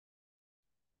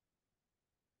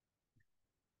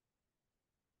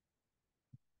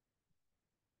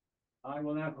I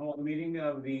will now call the meeting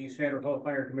of the Sandra Falls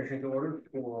Fire Commission to order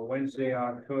for Wednesday,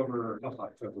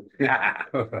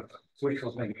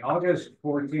 wishful thinking, August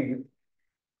 14th,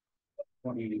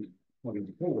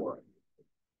 2024.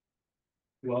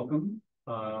 Welcome.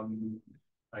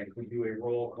 I could do a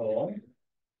roll call.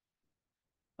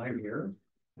 I'm here.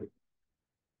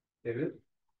 David?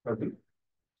 Present.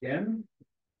 Jen?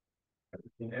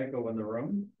 An echo in the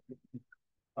room.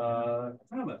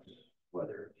 Thomas?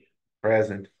 Weathers?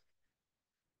 Present.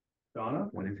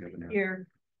 Donna? Here.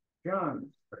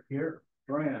 John? Here.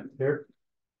 Brian? Here.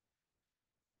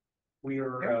 We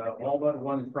are all but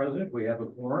one present. We have a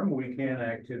quorum. We can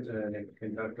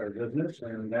conduct our business,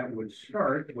 and that would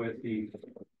start with the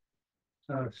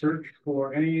search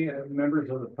for any members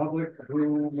of the public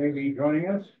who may be joining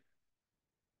us.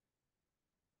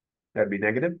 That'd be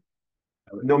negative.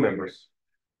 No members.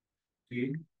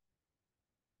 See,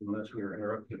 unless we are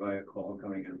interrupted by a call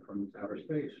coming in from outer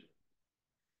space.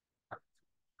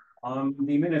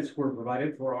 The minutes were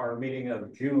provided for our meeting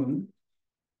of June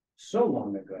so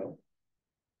long ago.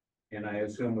 And I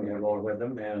assume we have all read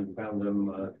them and found them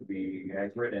to be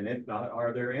accurate. And if not,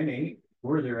 were there any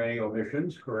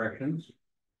omissions, corrections,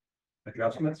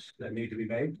 adjustments that need to be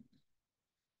made?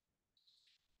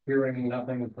 Hearing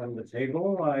nothing from the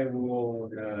table, I will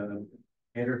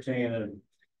entertain a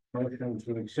motion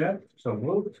to accept. So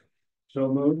moved. So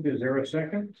moved. Is there a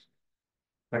second?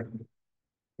 Second.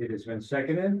 It has been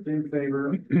seconded. In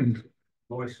favor.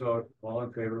 Voice vote. All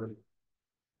in favor.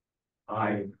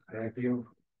 Aye. Thank you.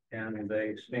 And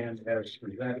they stand as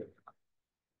presented.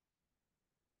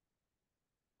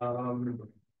 I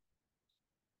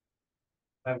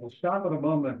will stop at a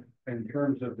moment in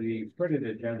terms of the printed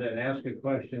agenda and ask a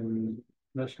question,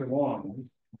 Mr. Wong.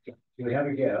 Do we have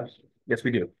a guest? Yes,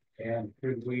 we do. And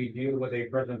could we deal with a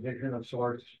presentation of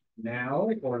sorts now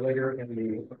or later in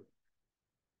the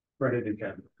printed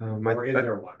agenda? Or is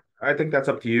there one? I think that's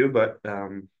up to you, but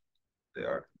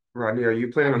Rodney, are you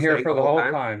planning I'm on here staying for the whole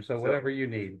whole time, so whatever you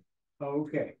need.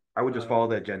 Okay. I would just follow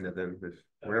the agenda then,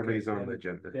 wherever Okay, he's on the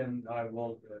agenda. Then I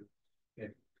will,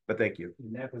 But thank you.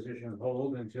 in that position,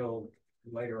 hold until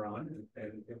later on,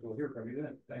 and we'll hear from you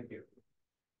then. Thank you.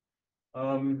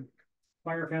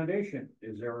 Fire Foundation,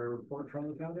 is there a report from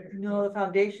the foundation? No, the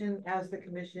foundation, as the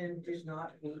commission, does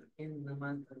not meet in the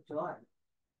month of July.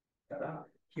 Therefore,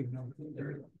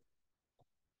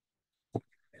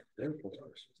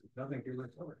 nothing to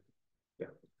report. Yeah.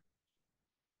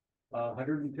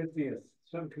 150th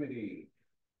subcommittee.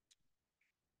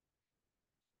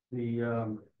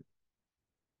 The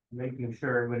making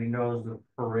sure everybody knows the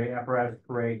apparatus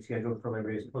parade scheduled for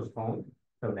Labor Day is postponed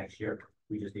till next year.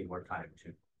 We just need more time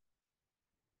to.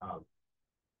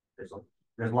 There's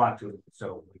a lot to it,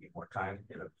 so we need more time.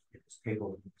 It's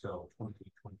tabled until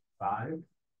 2025.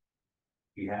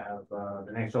 We have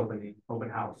the next open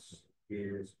house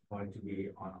is going to be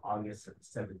on August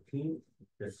 17th,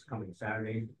 this coming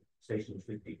Saturday, Station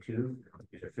 52.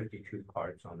 These are 52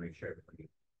 cards, so I'll make sure everybody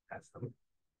has them.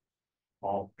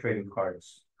 All trading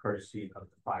cards courtesy of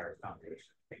the Fire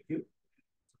Foundation. Thank you.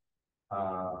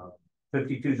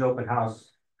 52's open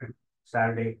house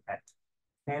Saturday at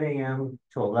 10 a.m.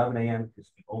 to 11 a.m.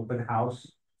 is the open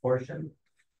house portion.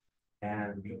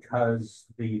 And because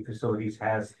the facilities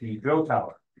has the drill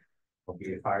tower, there'll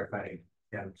be a firefighting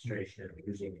demonstration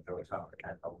using the drill tower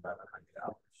at 1100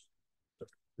 hours. So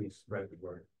please spread the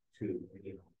word to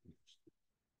anyone.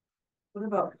 What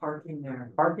about parking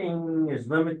there? Parking is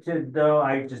limited, though.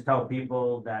 I just tell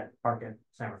people that park at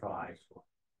San Rafael High School.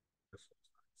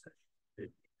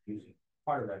 Using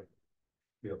part of that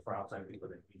field for outside people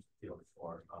that use the field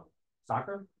for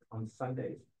soccer on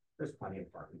Sundays. There's plenty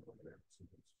of parking over there.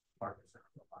 Park at San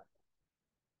Rafael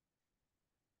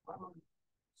High.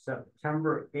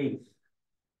 September 8th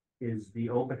is the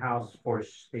open house for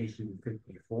Station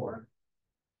 54.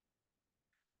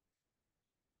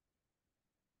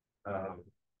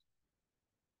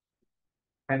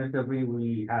 Tentatively,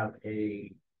 we have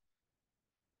a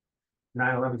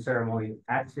 9/11 ceremony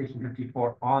at Station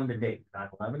 54 on the date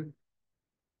 9/11,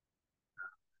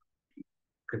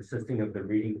 consisting of the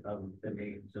reading of the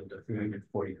names of the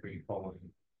 343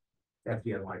 fallen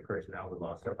FDNY personnel who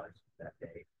lost their lives that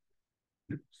day.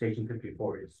 Station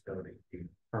 54 is building the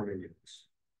permanent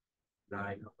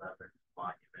 9/11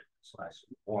 monument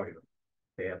 / memorial.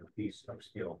 They have a piece of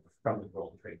steel from the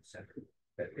World Trade Center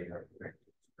that they are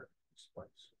erecting for this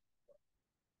place.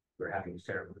 We're having a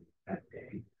ceremony that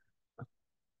day.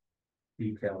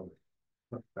 Detailed.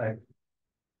 I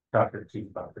talked to the chief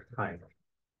about the time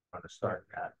on the start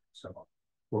that, so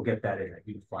we'll get that in a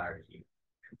huge flyer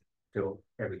to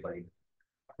everybody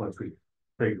once we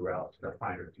figure out the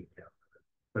finer details.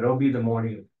 But it'll be the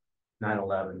morning of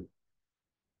 9/11.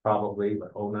 Probably,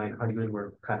 but 0900,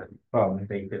 we're kind of Probably.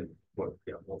 thinking, we'll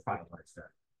finalize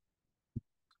that.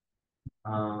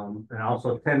 And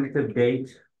also tentative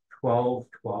date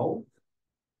 12/12.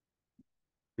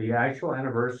 The actual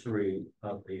anniversary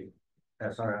of the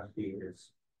SRFD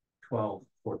is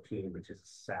 12/14, which is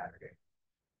Saturday.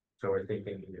 So we're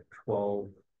thinking either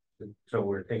 12, so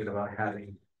we're thinking about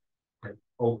having an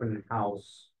open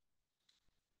house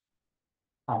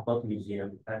pop-up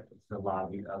museum at the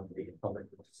lobby of the Public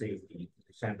Safety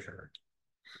Center.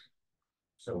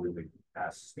 So we would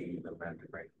ask Steve and them to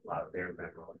bring a lot of their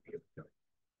memorabilia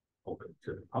open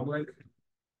to the public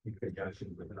in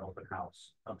conjunction with an open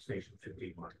house of Station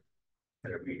 51.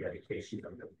 And a rededication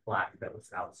of the plaque that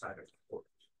was outside of the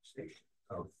station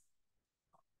of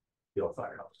the old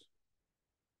firehouse.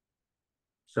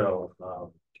 So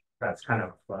that's kind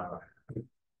of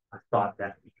I thought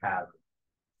that we have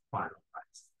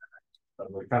finalized.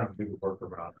 But we're kind of doing work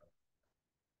around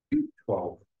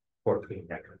 12/14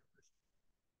 decade.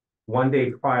 One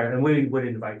day prior, and we would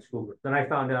invite school groups. Then I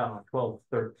found out on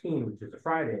 12/13, which is a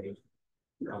Friday,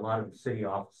 a lot of the city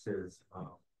offices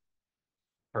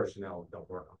personnel don't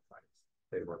work on Fridays.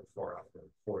 They work 4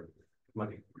 hours, 4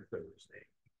 Monday through Thursday.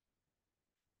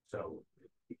 So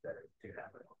it'd be better to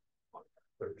have it on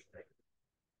Thursday.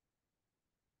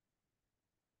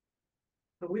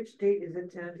 So which date is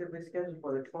it tentatively scheduled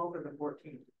for, the 12th or the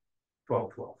 14th?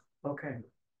 12/12. Okay,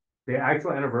 The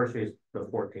actual anniversary is the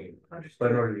 14th, but in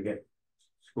understood. order to get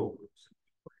school groups,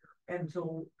 And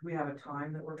so do we have a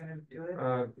time that we're gonna do it?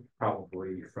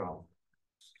 probably from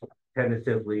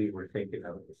tentatively, we're thinking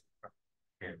of this.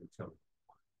 And so.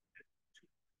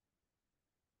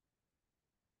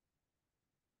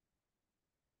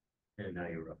 And now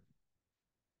you're up.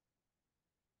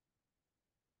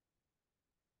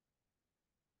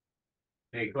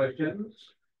 Any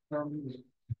questions from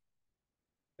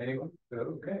anyone?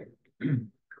 Okay.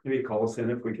 Maybe call us in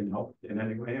if we can help in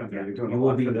any way. I know you're doing a You will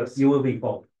lot be, for this. you will be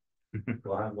called.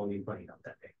 We'll need plenty of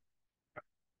that day.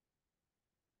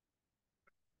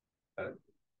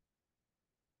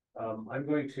 I'm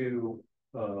going to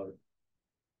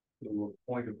do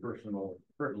a point of personal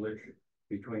privilege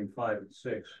between 5 and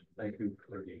 6. Thank you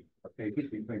for the, okay,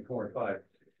 between 4 and 5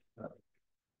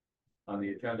 on the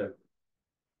agenda.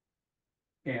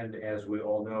 And as we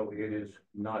all know, it is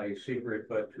not a secret,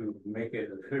 but to make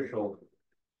it official,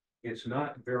 it's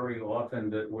not very often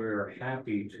that we're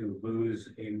happy to lose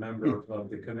a member of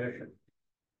the commission.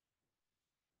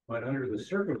 But under the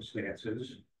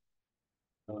circumstances,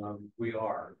 we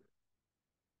are.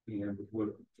 And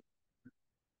would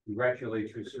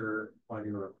congratulate you, sir, on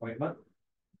your appointment.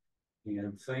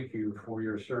 And thank you for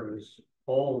your service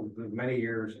all the many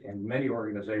years and many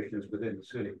organizations within the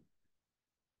city.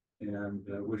 And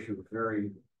wish you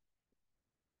very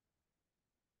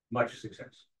much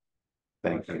success.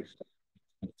 Thank you.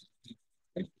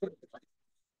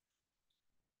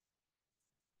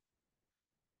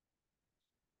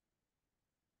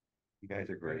 You guys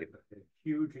are great. A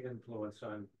huge influence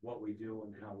on what we do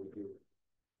and how we do it.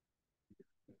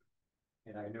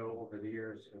 And I know over the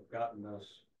years have gotten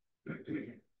us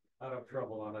out of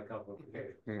trouble on a couple of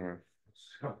occasions.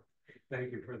 So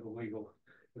thank you for the legal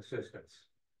assistance.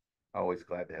 Always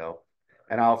glad to help.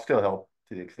 And I'll still help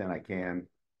to the extent I can.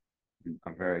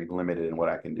 I'm very limited in what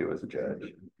I can do as a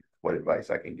judge, what advice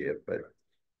I can give, but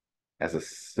as a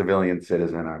civilian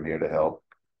citizen, I'm here to help.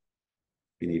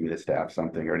 If you need me to staff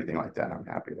something or anything like that, I'm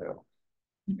happy to help.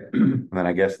 And then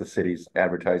I guess the city's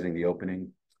advertising the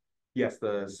opening. Yes,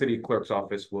 the city clerk's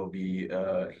office will be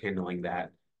handling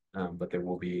that, but there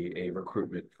will be a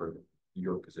recruitment for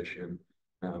your position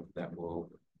that will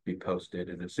be posted.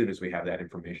 And as soon as we have that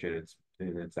information,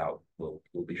 it's out, we'll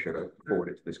be sure to forward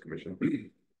it to this commission.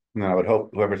 And I would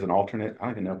hope whoever's an alternate, I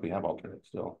don't even know if we have alternates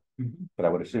still, but I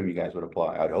would assume you guys would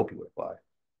apply. I'd hope you would apply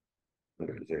for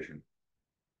the position.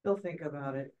 They'll think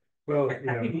about it. Well,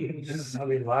 yeah, I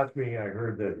mean, last meeting I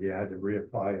heard that you had to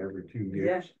reapply every 2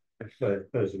 years. But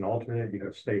as an alternate, you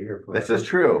can stay here for. This is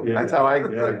true. Yeah. That's how I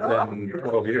did Yeah. that in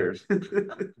 12 years.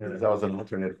 Because I was an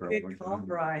alternate for. a Good long call, time.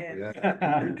 Brian.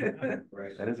 Yeah.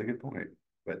 Right. That is a good point,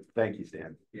 but thank you,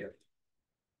 Stan.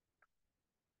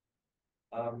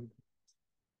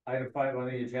 Item 5 on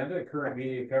the agenda, current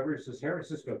media coverage, this San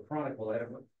Francisco Chronicle.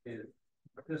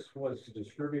 This was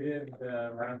distributed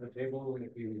around the table.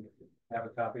 If you have a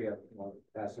copy of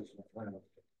passage,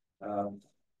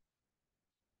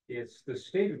 it's the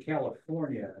state of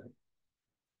California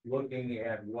looking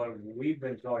at what we've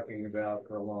been talking about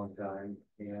for a long time,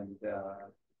 and the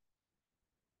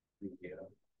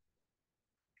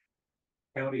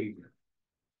county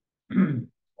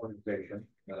organization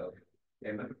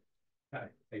Amen. Hi,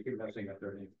 thank you for messing up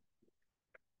their name.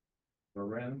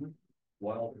 Marin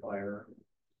Wildfire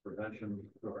Prevention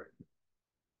Authority.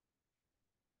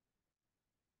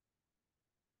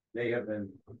 They have been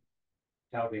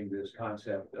touting this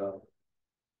concept of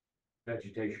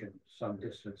vegetation some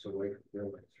distance away from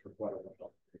buildings for quite a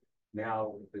while.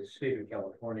 Now, the state of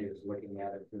California is looking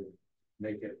at it to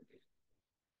make it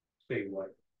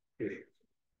statewide issue.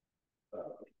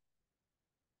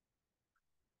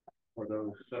 For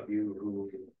those of you who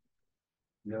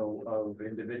know of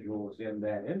individuals in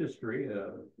that industry,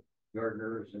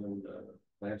 gardeners and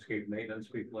landscape maintenance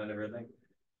people and everything,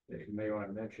 you may want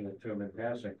to mention it to them in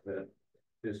passing that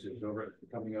this is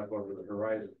coming up over the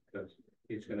horizon, because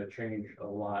it's going to change a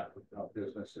lot of how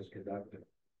business is conducted.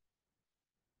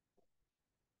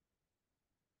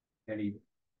 Any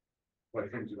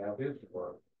questions about this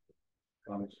or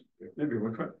comments? Maybe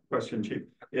one question, Chief.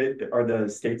 Are the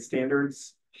state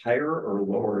standards higher or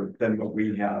lower than what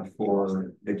we have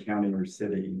for the county or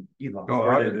city? Ours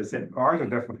are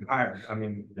definitely higher. I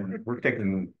mean, we're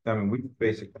taking, we've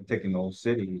basically taken the whole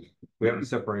city. We haven't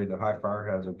separated the high fire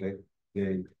hazard,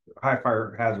 the high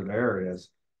fire hazard areas.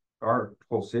 Our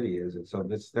whole city is it. So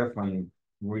it's definitely,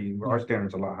 our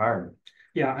standard's a lot higher.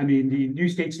 Yeah, I mean, the new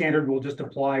state standard will just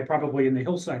apply probably in the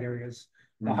hillside areas,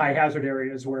 the high hazard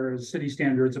areas, whereas city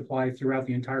standards apply throughout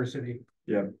the entire city.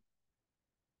 Yeah.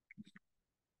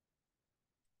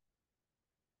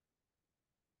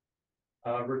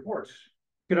 Reports.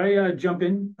 Could I jump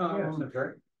in? Yes, that's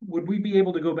right. Would we be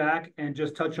able to go back and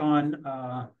just touch on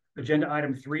agenda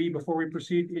item 3 before we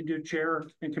proceed into chair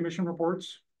and commission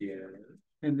reports? Yeah.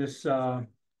 And this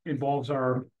involves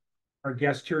our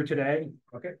guest here today,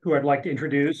 Okay. who I'd like to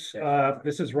introduce.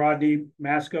 This is Rodney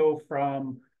Masco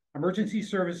from Emergency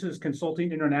Services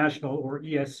Consulting International, or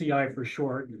ESCI for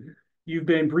short. You've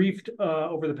been briefed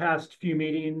over the past few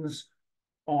meetings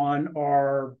on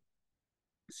our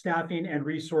staffing and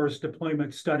resource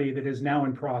deployment study that is now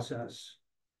in process.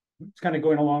 It's kind of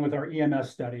going along with our EMS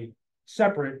study,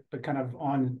 separate, but kind of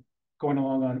going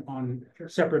along on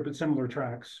separate but similar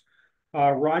tracks.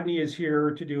 Rodney is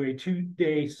here to do a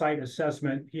 2-day site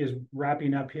assessment. He is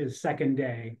wrapping up his 2nd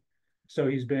day. So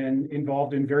he's been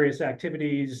involved in various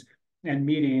activities and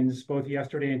meetings, both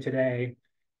yesterday and today.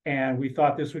 And we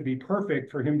thought this would be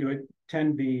perfect for him to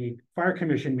attend the Fire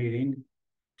Commission meeting,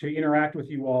 to interact with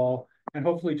you all, and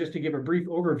hopefully just to give a brief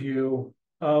overview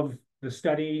of the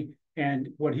study and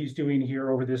what he's doing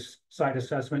here over this site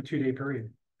assessment 2-day period.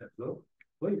 So,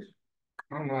 please.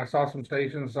 I don't know. I saw some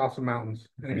stations, saw some mountains.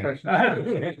 Any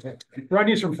questions?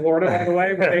 Rodney's from Florida, by the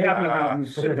way, but they have no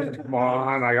mountains. Come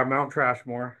on, I got Mount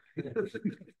Trashmore.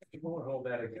 You won't hold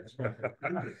that against me.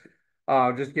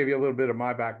 Just give you a little bit of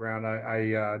my background.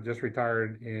 I just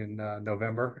retired in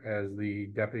November as the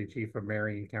Deputy Chief of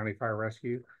Marion County Fire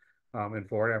Rescue in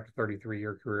Florida after a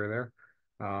 33-year career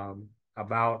there.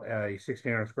 About a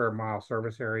 1,600 square mile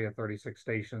service area, 36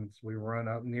 stations. We run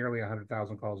up nearly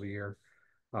 100,000 calls a year.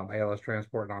 ALS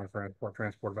transport,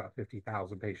 non-transport about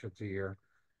 50,000 patients a year.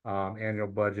 Annual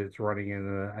budget's running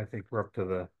in I think we're up to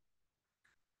the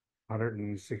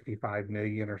 165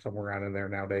 million or somewhere around in there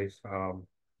nowadays. I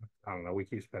don't know, we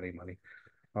keep spending money.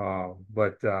 So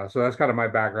that's kind of my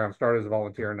background. Started as a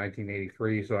volunteer in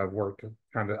 1983, so I've worked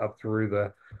kind of up through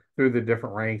the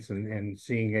different ranks and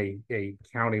seeing a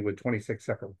county with 26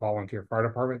 separate volunteer fire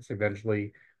departments,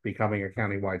 eventually becoming a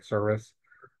countywide service.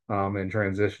 And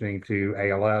transitioning to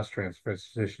ALS,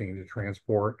 transitioning to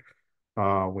transport.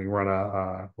 We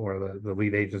run we're the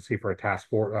lead agency for a task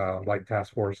force, light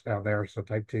task force down there, so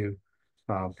type 2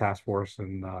 task force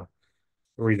and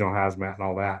regional hazmat and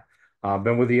all that.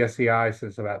 Been with the ESCI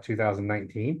since about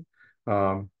 2019,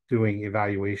 doing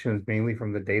evaluations mainly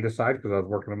from the data side because I was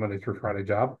working a Monday through Friday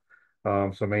job.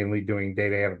 So mainly doing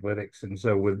data analytics, and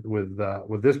so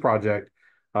with this project.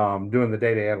 Doing the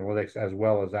data analytics as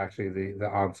well as actually the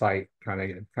on-site kind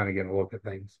of getting a look at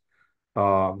things.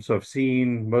 So I've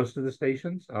seen most of the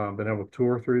stations, been able to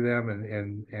tour through them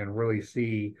and really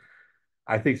see,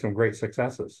 I think, some great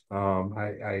successes. All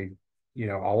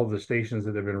of the stations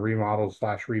that have been remodeled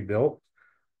 / rebuilt,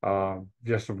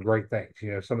 just some great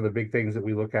things. Some of the big things that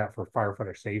we look at for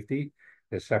firefighter safety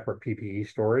is separate PPE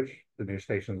storage. The new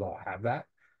stations all have that.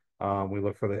 We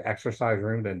look for the exercise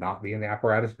room to not be in the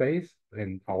apparatus base,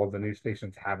 and all of the new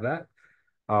stations have that.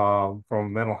 From a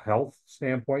mental health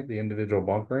standpoint, the individual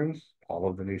bunk rooms, all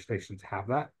of the new stations have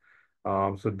that.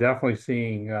 So definitely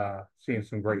seeing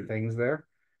some great things there.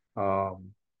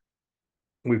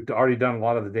 We've already done a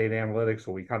lot of the data analytics,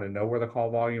 so we kind of know where the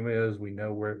call volume is. We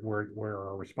know where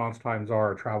our response times are,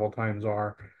 our travel times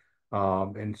are.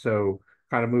 And so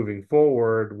kind of moving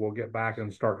forward, we'll get back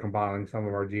and start compiling some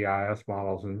of our GIS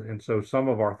models. And so some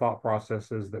of our thought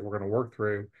processes that we're going to work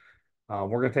through,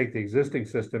 we're going to take the existing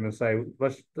system and say,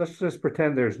 let's just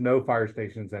pretend there's no fire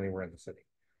stations anywhere in the city,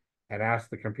 and ask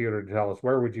the computer to tell us,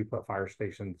 where would you put fire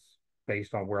stations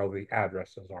based on where the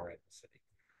addresses are in the city.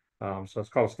 So it's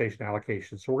called station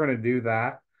allocation. So we're going to do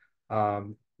that,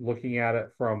 looking at it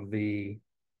from the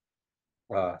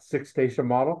 6-station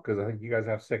model, because I think you guys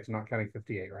have 6, not counting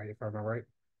 58, right? If I remember right.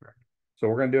 So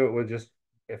we're going to do it with just,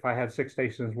 if I had 6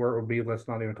 stations, where it would be, let's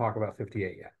not even talk about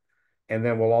 58 yet. And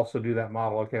then we'll also do that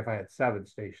model. Okay, if I had 7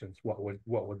 stations, what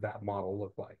would that model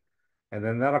look like? And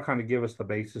then that'll kind of give us the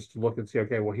basis to look and see,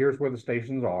 okay, well, here's where the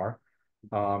stations are.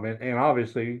 And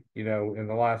obviously, you know, in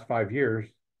the last 5 years,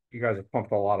 you guys have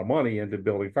pumped a lot of money into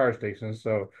building fire stations.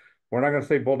 So we're not going to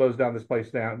say bulldoze down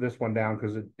this one down,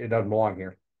 because it doesn't belong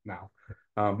here now.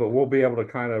 But we'll be able to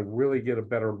kind of really get a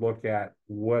better look at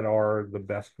what are the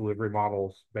best delivery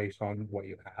models based on what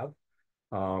you have.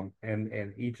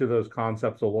 And each of those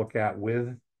concepts will look at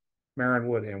with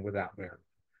Marinwood and without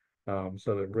Marinwood.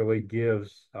 So that really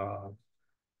gives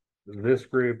this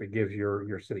group, it gives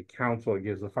your city council, it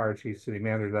gives the fire chief, city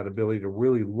manager that ability to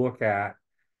really look at,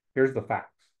 here's the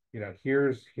facts, you know,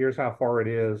 here's how far it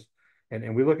is.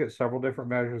 And we look at several different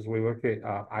measures. We look at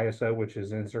ISO, which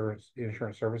is Insurance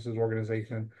Services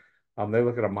Organization. They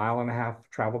look at a 1.5 mile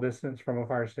travel distance from a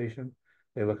fire station.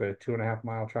 They look at a 2.5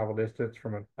 mile travel distance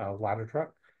from a ladder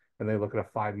truck, and they look at a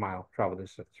 5 mile travel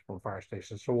distance from a fire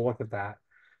station. So we'll look at that.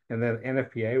 And then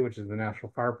NFPA, which is the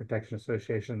National Fire Protection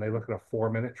Association, they look at a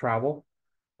 4-minute travel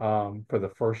for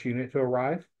the first unit to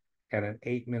arrive, and an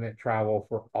 8-minute travel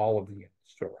for all of the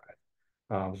units to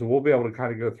arrive. So we'll be able to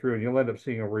kind of go through, and you'll end up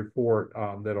seeing a report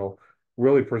that'll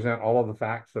really present all of the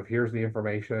facts of here's the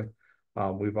information.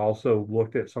 We've also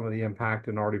looked at some of the impact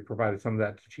and already provided some of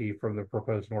that to Chief from the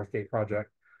proposed Northgate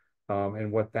project,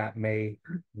 and what that may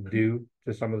do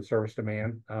to some of the service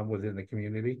demand within the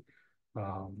community.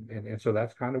 And so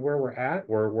that's kind of where we're at.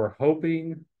 We're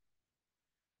hoping,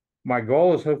 my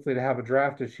goal is hopefully to have a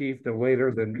draft achieved no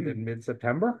later than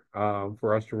mid-September,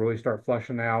 for us to really start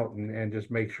fleshing out and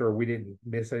just make sure we didn't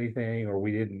miss anything, or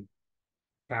we didn't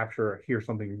hear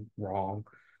something wrong.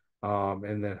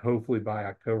 And then hopefully by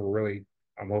October, really,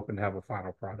 I'm hoping to have a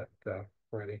final product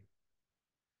ready.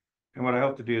 And what I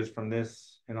hope to do is from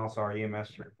this, and also our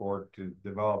EMS report, to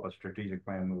develop a strategic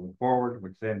plan moving forward,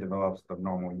 which then develops the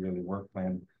normal yearly work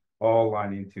plan, all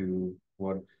aligning to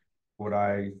what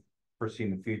I foresee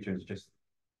in the future is just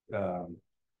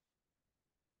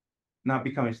not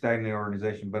becoming a stagnant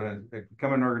organization, but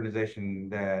becoming an organization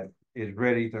that is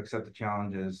ready to accept the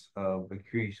challenges of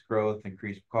increased growth,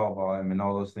 increased call volume, and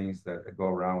all those things that go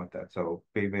around with that. So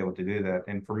being able to do that.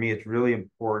 And for me, it's really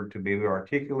important to be able to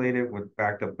articulate it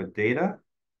backed up with data,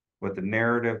 with the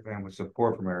narrative, and with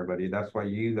support from everybody. That's why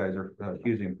you guys are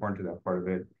hugely important to that part of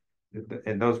it.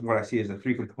 And those, what I see, is the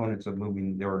 3 components of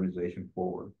moving the organization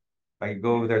forward. I can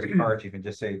go over there as a fire chief and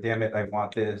just say, damn it, I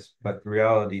want this. But the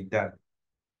reality, that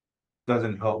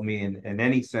doesn't help me in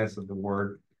any sense of the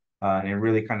word. And it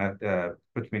really kind of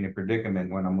puts me in a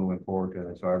predicament when I'm moving forward to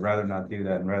it. So I'd rather not do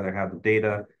that, and rather have the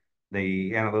data,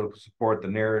 the analytical support, the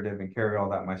narrative, and carry all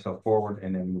that myself forward,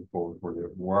 and then move forward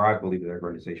where I believe the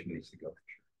organization needs to go.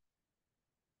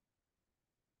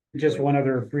 Just one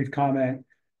other brief comment.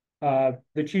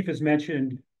 The chief has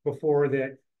mentioned before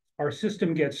that our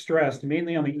system gets stressed,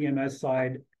 mainly on the EMS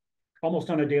side,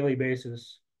 almost on a daily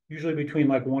basis, usually between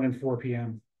like 1 and 4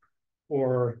 p.m.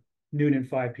 or noon and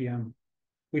 5 p.m.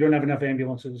 We don't have enough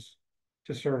ambulances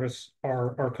to service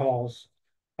our calls.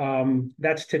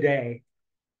 That's today.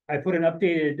 I put an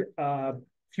updated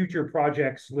future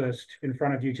projects list in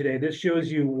front of you today. This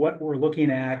shows you what we're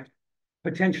looking at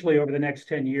potentially over the next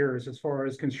 10 years as far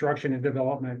as construction and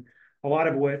development,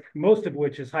 most of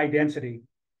which is high density,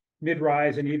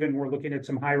 mid-rise, and even we're looking at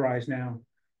some high rise now.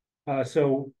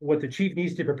 So what the chief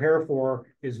needs to prepare for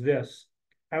is this: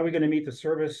 how are we going to meet the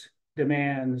service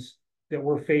demands that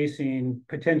we're facing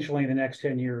potentially in the next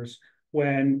 10 years,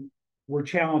 when we're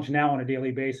challenged now on a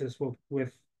daily basis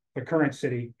with the current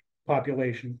city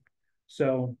population.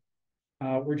 So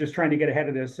we're just trying to get ahead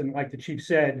of this. And like the chief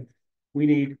said,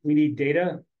 we need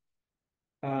data.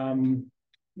 We've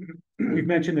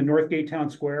mentioned the Northgate Town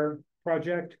Square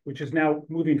project, which is now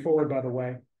moving forward, by the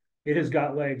way. It has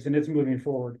got legs and it's moving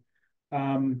forward.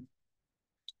 Several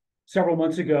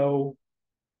months ago,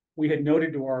 we had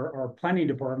noted to our planning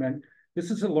department, this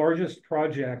is the largest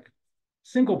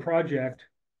single project,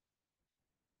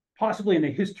 possibly in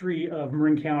the history of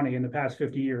Marin County in the past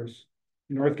 50 years,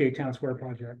 Northgate Town Square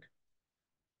project.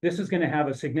 This is going to have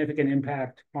a significant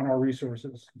impact on our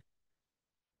resources.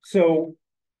 So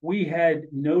we had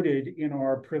noted in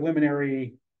our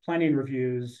preliminary planning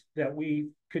reviews that we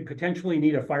could potentially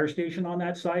need a fire station on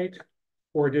that site,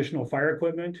 or additional fire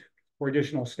equipment, or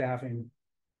additional staffing.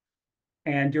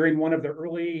 And during one of the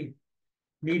early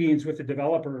meetings with the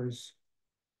developers,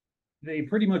 they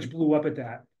pretty much blew up at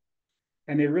that.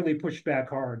 And they really pushed back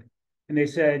hard. And they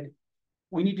said,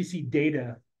 we need to see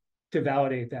data to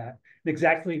validate that. And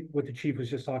exactly what the chief was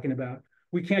just talking about.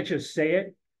 We can't just say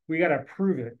it, we got to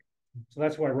prove it. So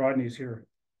that's why Rodney's here,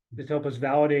 to help us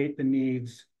validate the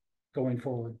needs going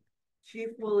forward. Chief,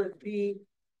 will it be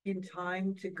in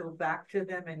time to go back to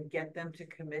them and get them to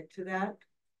commit to that?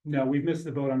 No, we've missed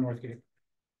the boat on Northgate.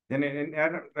 And I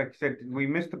don't, like I said, we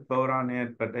missed the boat on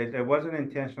it, but it wasn't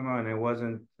intentional, and it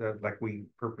wasn't like we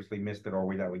purposely missed it,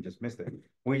 or that we just missed it.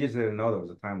 We just didn't know there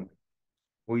was a timeline.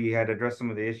 We had addressed some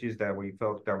of the issues that we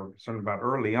felt that were concerned about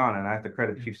early on, and I have to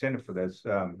credit Chief Senator for this,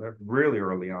 really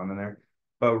early on in there.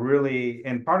 But really,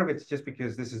 and part of it's just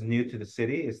because this is new to the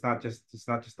city. It's not just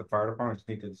the fire department, it's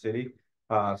new to the city.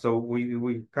 So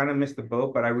we kind of missed the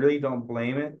boat, but I really don't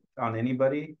blame it on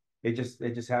anybody. It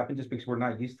just happened just because we're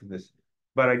not used to this.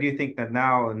 But I do think that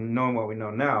now, and knowing what we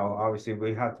know now, obviously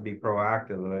we have to be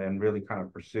proactive and really kind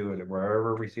of pursue it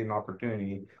wherever we see an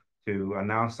opportunity to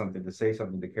announce something, to say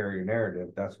something, to carry a narrative.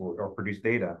 That's what, or produce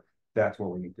data. That's where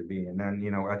we need to be. And then,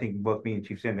 I think both me and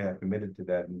Chief Senator have committed to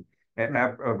that, and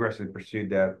have aggressively pursued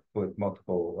that with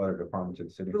multiple other departments in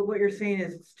the city. But what you're saying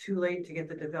is it's too late to get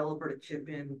the developer to chip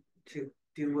in to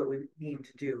do what we need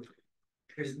to do.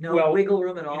 There's no wiggle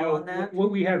room at all on that?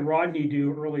 What we had Rodney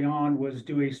do early on was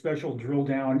do a special drill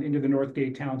down into the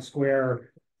Northgate Town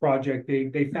Square project.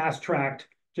 They fast tracked,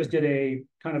 just did a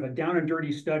kind of a down and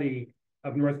dirty study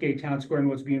of Northgate Town Square and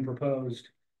what's being proposed.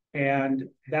 And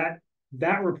that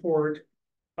report,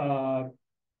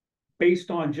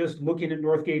 based on just looking at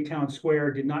Northgate Town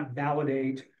Square, did not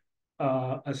validate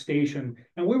a station.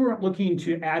 And we weren't looking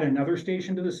to add another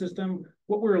station to the system.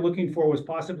 What we were looking for was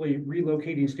possibly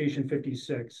relocating Station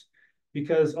 56.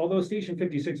 Because although Station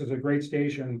 56 is a great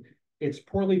station, it's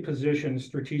poorly positioned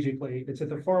strategically. It's at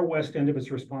the far west end of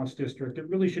its response district. It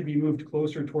really should be moved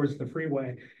closer towards the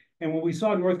freeway. And when we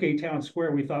saw Northgate Town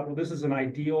Square, we thought, well, this is an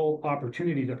ideal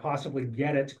opportunity to possibly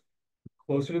get it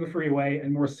closer to the freeway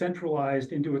and more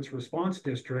centralized into its response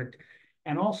district,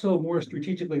 and also more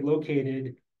strategically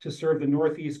located to serve the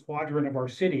northeast quadrant of our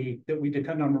city that we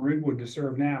depend on Maroonwood to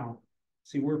serve now.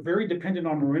 See, we're very dependent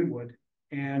on Maroonwood,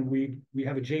 and we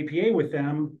have a JPA with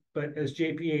them, but as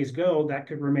JPAs go, that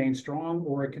could remain strong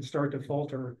or it could start to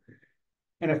falter.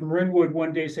 And if Maroonwood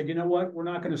one day said, you know what, we're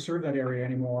not going to serve that area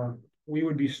anymore, we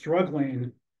would be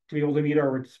struggling to be able to meet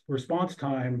our response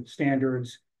time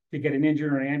standards to get an engine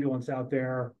or an ambulance out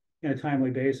there in a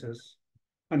timely basis.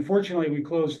 Unfortunately, we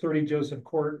closed 30 Joseph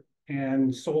Court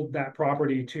and sold that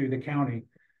property to the county.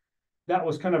 That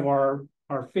was kind of our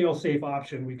fail-safe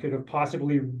option. We could have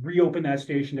possibly reopened that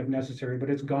station if necessary, but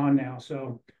it's gone now.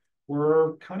 So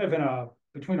we're kind of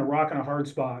between a rock and a hard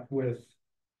spot with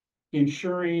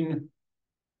ensuring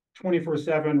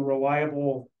 24/7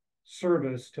 reliable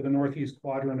service to the northeast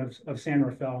quadrant of San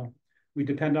Rafael. We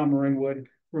depend on Maroonwood.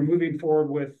 We're moving forward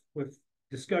with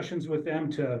discussions with them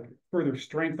to further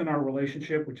strengthen our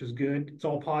relationship, which is good. It's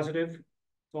all positive.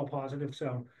 It's all positive.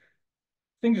 So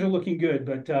things are looking good.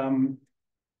 But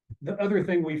the other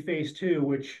thing we face too,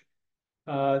 which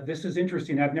this is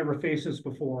interesting. I've never faced this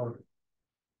before.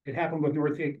 It happened with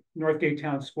Northgate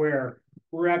Town Square.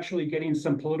 We're actually getting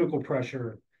some political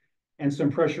pressure and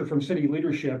some pressure from city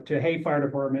leadership to, hey, fire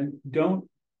department, don't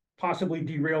possibly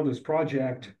derail this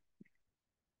project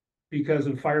because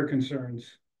of fire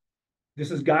concerns. This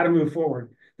has got to move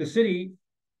forward. The city,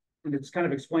 and it's kind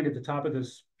of explained at the top of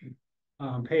this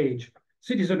page,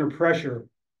 city's under pressure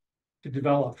to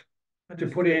develop, to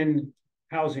put in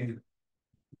housing.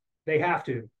 They have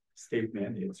to. State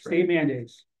mandates. State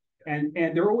mandates. And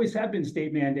there always have been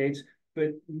state mandates,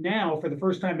 but now for the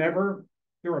first time ever,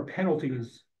 there are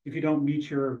penalties if you don't meet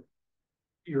your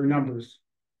numbers.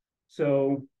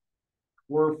 So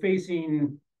we're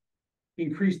facing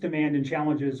increased demand and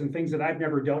challenges and things that I've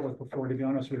never dealt with before, to be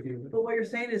honest with you. But what you're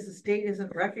saying is the state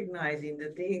isn't recognizing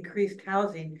that the increased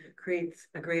housing creates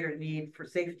a greater need for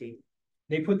safety.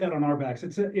 They put that on our backs.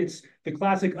 It's the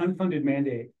classic unfunded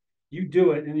mandate. You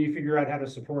do it and then you figure out how to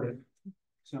support it.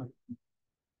 So.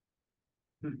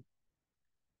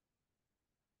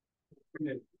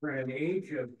 For an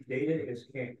age of data is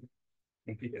king.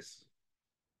 Yes.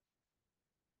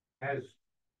 Has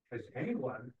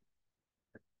anyone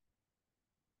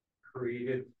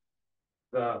created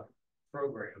the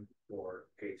program or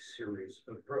a series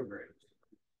of programs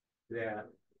that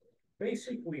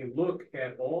basically look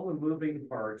at all the moving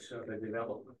parts of a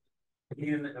development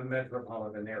in a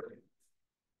metropolitan area.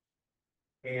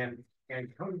 And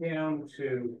come down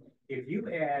to, if you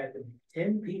add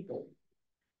 10 people,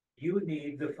 you would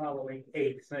need the following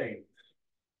 8 things.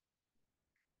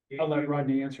 I'll let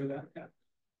Rodney answer that. Yeah.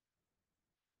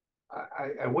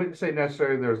 I wouldn't say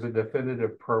necessarily there's a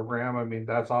definitive program. I mean,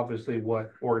 that's obviously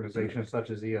what organizations such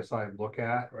as ESI look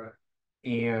at. Right.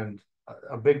 And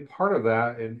a big part of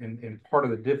that and part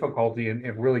of the difficulty in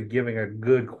really giving a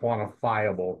good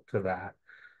quantifiable to that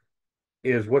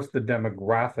is what's the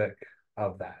demographic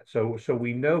of that. So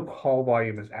we know call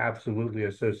volume is absolutely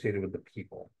associated with the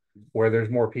people. Where there's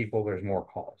more people, there's more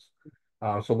calls.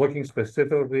 So looking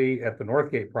specifically at the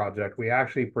Northgate project, we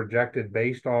actually projected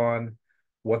based on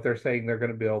what they're saying they're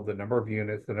going to build, the number of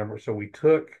units, the number. So we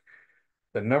took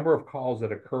the number of calls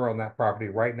that occur on that property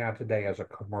right now today as a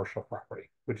commercial property,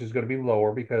 which is going to be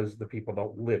lower because the people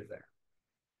don't live there.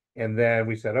 And then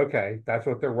we said, okay, that's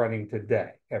what they're running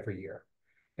today every year.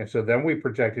 And so then we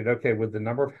projected, okay, with the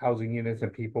number of housing units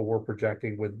and people we're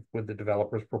projecting with the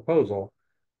developer's proposal,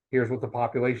 here's what the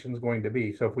population is going to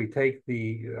be. So if we take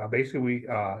the, basically we,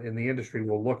 in the industry,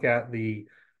 we'll look at the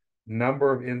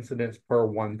number of incidents per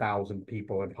 1,000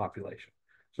 people in population.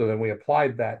 So then we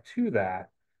applied that to that.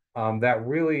 That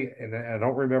really, and I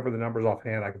don't remember the numbers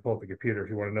offhand. I can pull up the computer if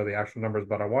you want to know the actual numbers,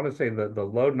 but I want to say that the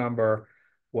low number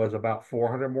was about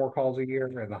 400 more calls a year,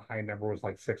 and the high number was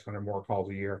like 600 more calls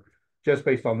a year, just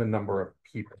based on the number of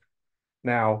people.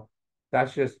 Now,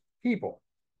 that's just people.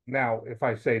 Now, if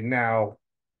I say now,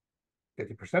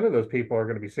 50% of those people are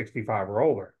going to be 65 or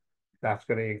older. That's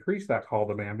going to increase that call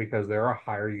demand because they're a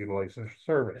higher utilization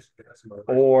service.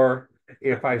 Or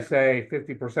if I say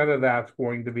 50% of that's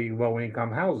going to be low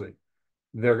income housing,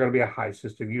 they're going to be a high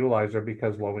system utilizer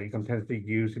because low income tends to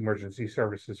use emergency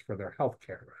services for their health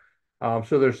care.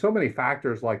 So there's so many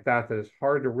factors like that that it's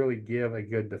hard to really give a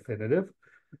good definitive.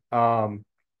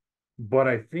 But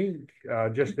I think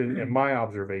just in my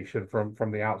observation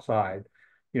from the outside,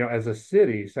 you know, as a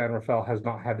city, San Rafael has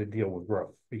not had to deal with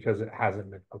growth because it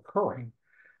hasn't been occurring.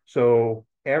 So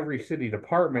every city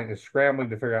department is scrambling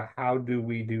to figure out how do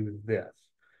we do this.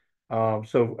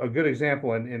 So a good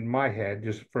example in my head,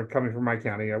 just for coming from my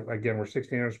county, again, we're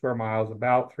 1,600 square miles,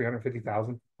 about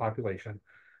 350,000 population.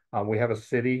 We have a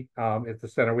city at the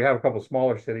center. We have a couple of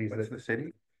smaller cities. What's the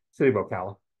city? City of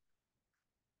Ocala.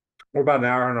 We're about an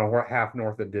hour and a half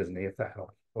north of Disney, if that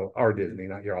helps. Well, our Disney,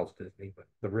 not y'all's Disney, but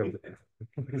the real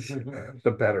Disney,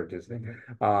 the better Disney.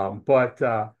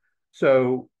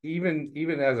 So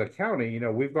even as a county, you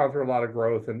know, we've gone through a lot of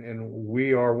growth, and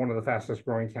we are one of the fastest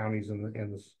growing counties in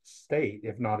the state,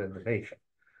 if not in the nation.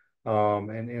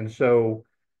 And so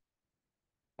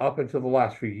up until the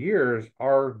last few years,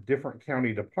 our different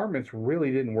county departments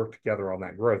really didn't work together on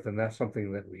that growth, and that's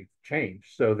something that we've changed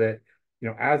so that, you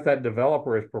know, as that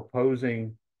developer is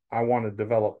proposing, I want to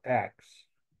develop X,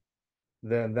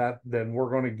 then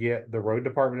we're going to get the road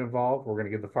department involved. We're going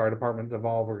to get the fire department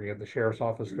involved. We're going to get the sheriff's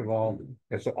office involved.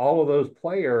 And so all of those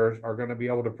players are going to be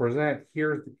able to present,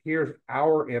 here's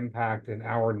our impact and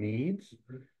our needs.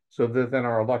 So that then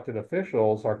our elected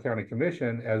officials, our county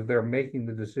commission, as they're making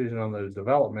the decision on those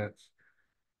developments,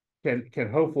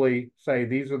 can hopefully say,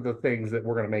 these are the things that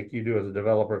we're going to make you do as a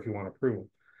developer if you want to approve them.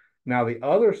 Now, the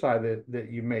other side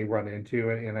that you may run into,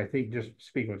 and I think just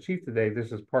speaking with Chief today,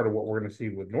 this is part of what we're going to see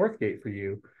with Northgate for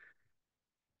you.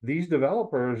 These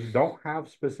developers don't have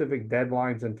specific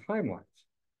deadlines and timelines.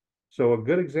 So a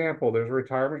good example, there's a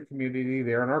retirement community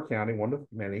there in our county, one of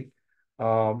many,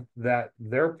 that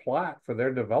their plat for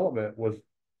their development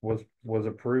was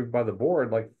approved by the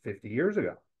board like 50 years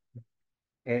ago.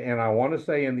 And I want to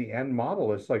say in the end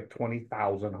model, it's like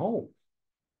 20,000 homes.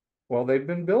 Well, they've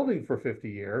been building for 50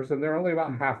 years and they're only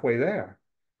about halfway there.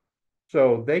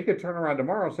 So they could turn around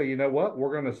tomorrow and say, you know what,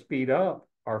 we're going to speed up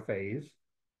our phase.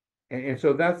 And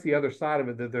so that's the other side of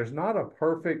it, that there's not a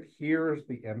perfect, here's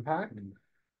the impact.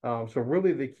 So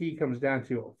really the key comes down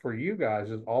to, for you guys,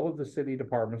 is all of the city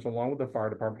departments, along with the fire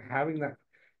department, having that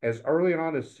as early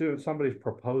on as soon as somebody's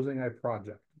proposing a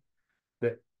project,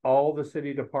 that all the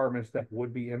city departments that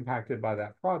would be impacted by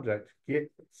that project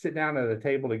sit down at a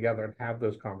table together and have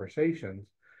those conversations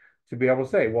to be able to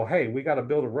say, well, hey, we got to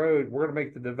build a road. We're going to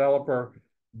make the developer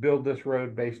build this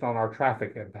road based on our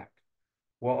traffic impact.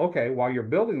 Well, okay, while you're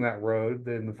building that road,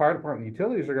 then the fire department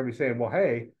utilities are going to be saying, well,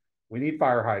 hey, we need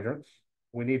fire hydrants.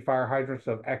 We need fire hydrants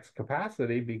of X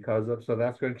capacity so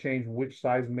that's going to change which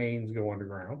size mains go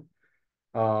underground.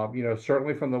 You know,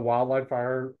 certainly from the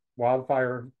wildfire,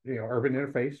 you know, urban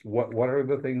interface, what are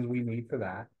the things we need for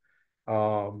that?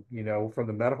 You know, from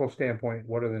the medical standpoint,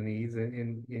 what are the needs?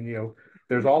 And you know,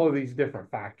 there's all of these different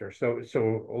factors. So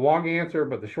a long answer,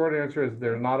 but the short answer is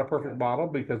there's not a perfect model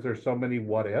because there's so many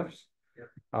what ifs.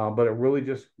 But it really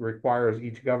just requires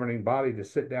each governing body to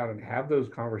sit down and have those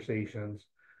conversations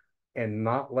and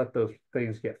not let those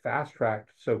things get fast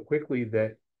tracked so quickly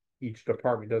that each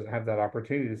department doesn't have that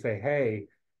opportunity to say, hey,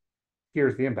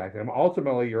 here's the impact. And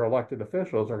ultimately your elected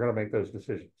officials are going to make those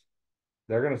decisions.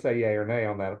 They're going to say yay or nay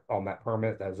on that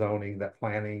permit, that zoning, that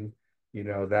planning,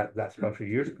 that special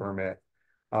use permit.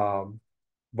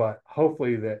 But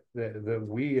hopefully that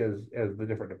we as the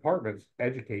different departments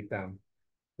educate them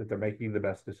that they're making the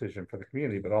best decision for the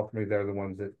community, but ultimately they're the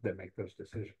ones that make those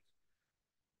decisions.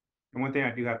 And one thing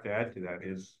I do have to add to that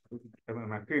is, in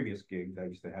my previous gig that I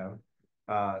used to have,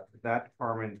 that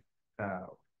department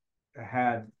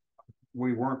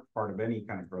we weren't part of any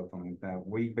kind of growth on that.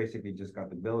 We basically just got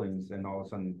the buildings, and all of a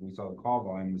sudden we saw the call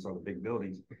volume, we saw the big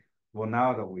buildings. Well,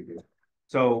 now that we do.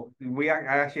 So I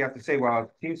actually have to say, while it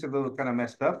seems a little kind of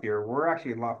messed up here, we're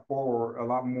actually a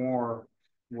lot more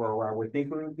where we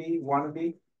think we would want to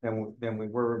be than we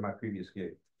were in my previous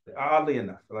gig. Oddly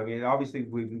enough, I mean, obviously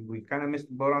we kind of missed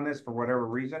the boat on this for whatever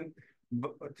reason,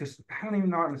 but just I don't even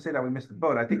know how to say that we missed the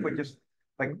boat. I think we just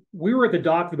we were at the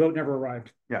dock, the boat never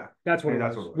arrived. Yeah, that's what it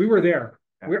that's was. What it was. We were there.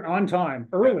 Yeah. We're on time,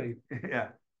 early. Yeah.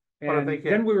 And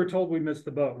then we were told we missed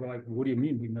the boat. We're like, what do you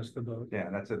mean we missed the boat? Yeah,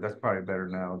 that's probably a better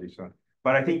analogy. So,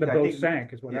 but I think the boat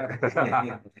sank is what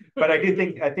happened. But I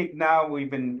think now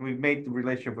we've made the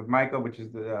relationship with Michael, which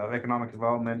is the economic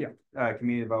development,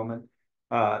 community development.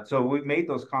 So we've made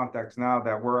those contacts now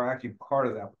that we're actually part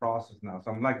of that process now. So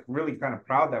I'm like really kind of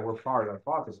proud that we're part of that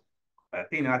process. At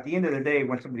the end of the day,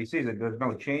 when somebody sees it, there's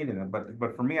no change in it.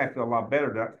 But for me, I feel a lot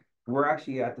better that we're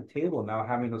actually at the table now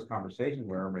having those conversations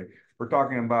where we're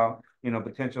talking about,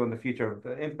 potential in the future of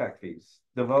the impact fees,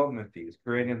 development fees,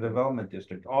 creating a development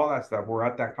district, all that stuff. We're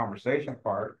at that conversation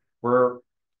part where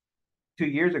 2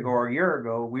 years ago or a year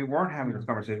ago, we weren't having this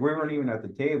conversation. We weren't even at the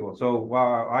table. So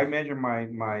while I measure my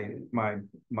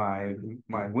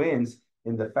wins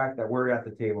in the fact that we're at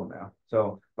the table now.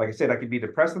 So like I said, I could be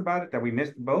depressed about it that we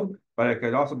missed the boat, but I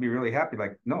could also be really happy.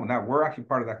 Like, no, now we're actually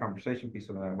part of that conversation piece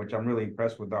of that, which I'm really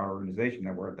impressed with our organization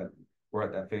that we're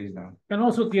at that phase now. And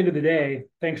also at the end of the day,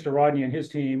 thanks to Rodney and his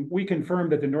team, we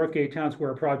confirmed that the Northgate Town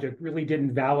Square project really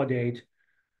didn't validate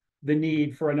the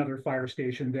need for another fire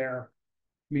station there.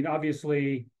 I mean,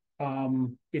 obviously,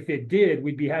 if it did,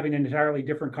 we'd be having an entirely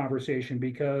different conversation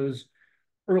because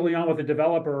early on with the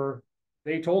developer,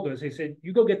 they told us, they said,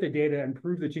 you go get the data and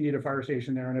prove that you need a fire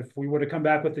station there. And if we would have come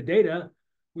back with the data,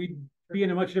 we'd be in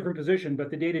a much different position,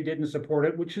 but the data didn't support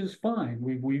it, which is fine.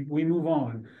 We move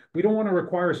on. We don't want to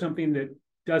require something that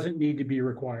doesn't need to be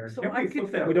required. So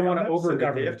we don't want to over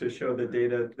govern. They have to show the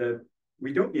data that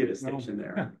we don't need a station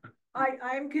there.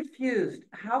 I'm confused.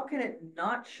 How can it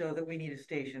not show that we need a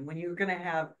station when you're gonna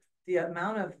have the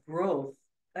amount of growth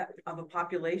of a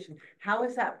population? How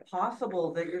is that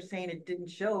possible that you're saying it didn't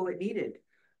show it needed?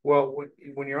 Well,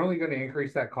 when you're only going to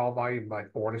increase that call volume by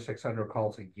 400 to 600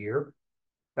 calls a year,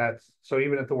 so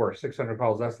even at the worst, 600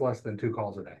 calls, that's less than 2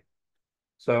 calls a day.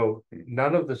 So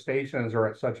none of the stations are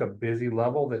at such a busy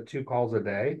level that 2 calls a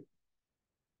day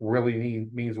really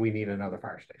means we need another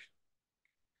fire station.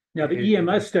 Now, the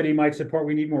EMS study might support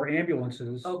we need more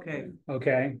ambulances. Okay.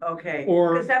 Okay.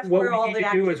 Or Or what we need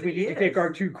to do is we need to take our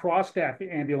 2 cross-staff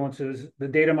ambulances. The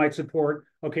data might support,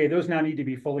 okay, those now need to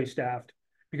be fully staffed.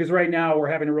 Because right now we're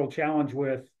having a real challenge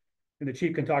with, and the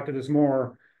chief can talk to this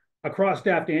more, a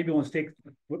cross-staffed ambulance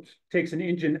takes an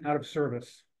engine out of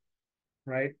service,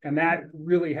 right? And that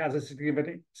really has a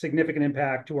significant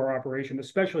impact to our operation,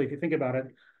 especially if you think about it.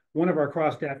 One of our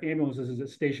cross-staffed ambulances is at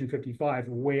Station 55,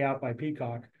 way out by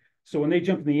Peacock. So when they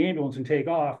jump in the ambulance and take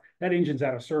off, that engine's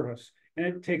out of service. And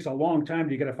it takes a long time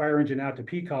to get a fire engine out to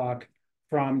Peacock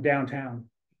from downtown.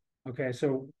 Okay,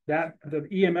 so that the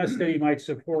EMS study might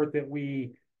support that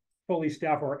we fully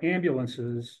staff our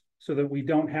ambulances so that we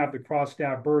don't have the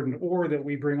cross-staff burden, or that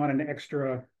we bring on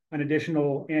an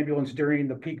additional ambulance during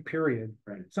the peak period,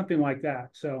 right? Something like that.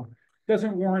 So it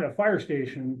doesn't warrant a fire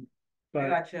station, but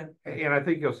Gotcha. And I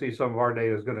think you'll see some of our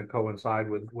data is going to coincide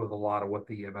with a lot of what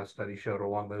the EMS study showed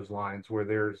along those lines, where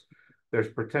there's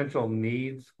potential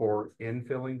needs for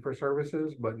infilling for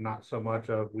services, but not so much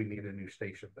of we need a new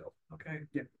station built. Okay.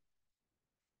 Yeah.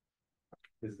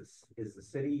 Is the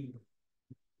city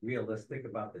realistic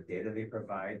about the data they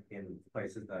provide in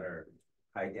places that are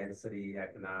high density,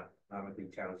 economically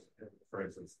challenged? For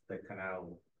instance, the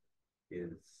canal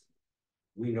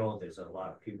we know there's a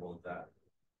lot of people that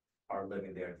are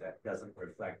living there that doesn't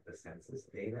reflect the census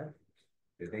data.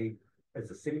 Is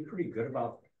the city pretty good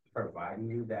about providing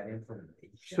you that information?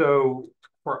 So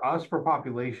for us, for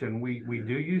population, we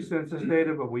do use census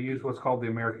data, but we use what's called the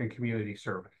American Community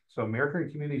Survey. So American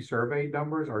Community Survey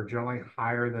numbers are generally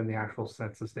higher than the actual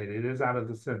census data. It is out of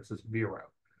the Census Bureau.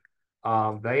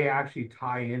 They actually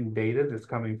tie in data that's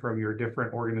coming from your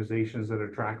different organizations that are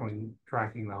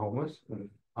tracking the homeless,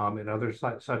 and other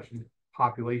such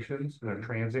populations,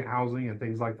 transit housing and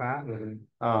things like that.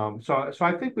 So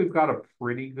I think we've got a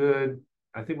pretty good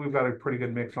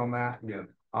mix on that. Yeah.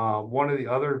 One of the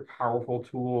other powerful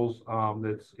tools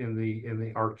that's in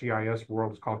the ArcGIS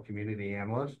world is called Community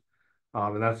Analyst.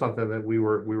 And that's something that we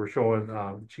were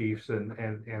showing chiefs and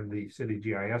the city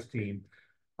GIS team.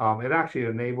 It actually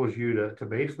enables you to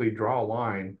basically draw a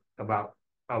line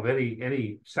of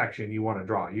any section you want to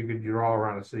draw. You can draw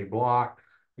around a city block,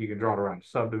 you can draw it around a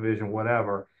subdivision,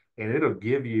 whatever, and it'll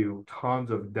give you tons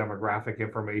of demographic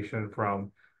information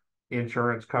from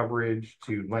insurance coverage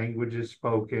to languages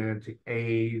spoken to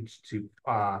age to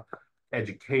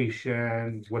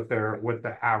education, what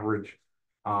the average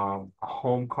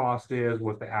home cost is,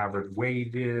 what the average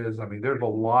wage is. I mean, there's a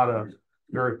lot of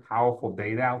very powerful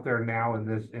data out there now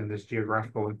in this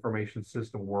geographical information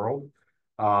system world.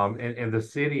 And the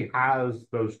city has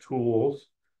those tools.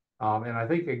 And I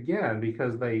think, again,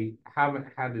 because they haven't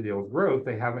had to deal with growth,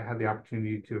 they haven't had the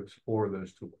opportunity to explore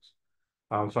those tools.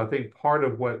 So I think part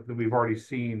of what we've already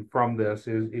seen from this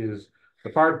is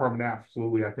the fire department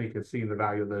absolutely, I think, has seen the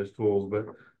value of those tools.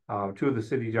 But two of the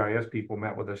city GIS people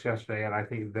met with us yesterday, and I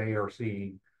think they are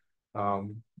seeing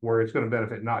where it's going to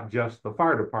benefit not just the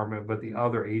fire department, but the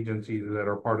other agencies that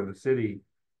are part of the city,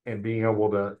 and being able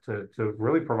to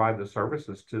really provide the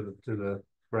services to the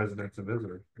residents and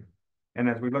visitors. And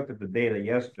as we looked at the data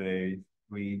yesterday,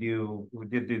 we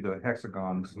did do the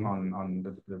hexagons on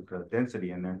the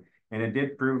density in there, and it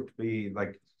did prove to be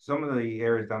like some of the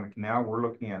areas down the canal, we're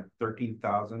looking at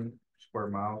 13,000 square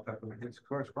miles. It's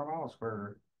square miles,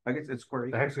 square. I guess it's square.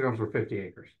 The hexagons were 50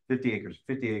 acres. 50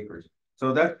 acres.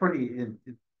 So that's pretty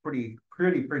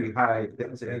high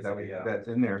density that's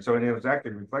in there. So, and it was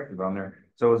actually reflected on there.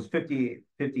 So it was 50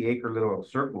 acre little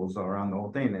circles around the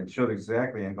whole thing. And it showed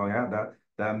exactly, and going, yeah,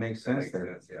 that makes sense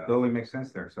there. Totally makes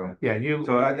sense there. So yeah, in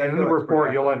the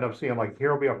report, you'll end up seeing, like,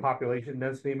 here will be a population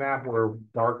density map where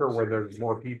darker, where there's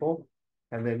more people.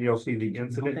 And then you'll see the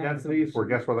incident densities where,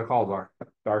 guess where the calls are?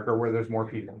 Darker, where there's more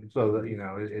people. So that,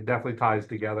 it definitely ties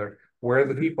together where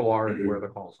the people are and where the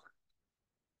calls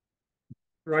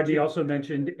are. Raji also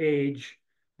mentioned age.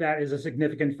 That is a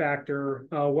significant factor.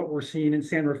 What we're seeing in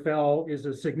San Rafael is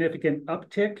a significant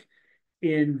uptick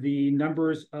in the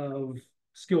numbers of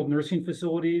skilled nursing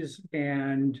facilities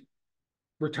and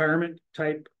retirement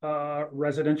type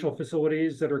residential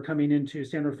facilities that are coming into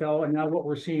San Rafael. And now what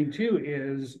we're seeing too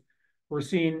is we're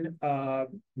seeing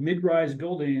mid-rise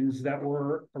buildings that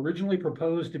were originally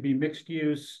proposed to be mixed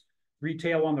use,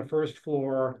 retail on the first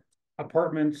floor,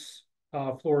 apartments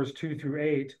floors 2 through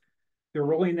 8. They're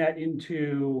rolling that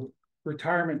into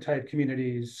retirement type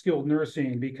communities, skilled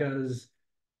nursing, because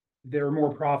they're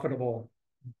more profitable.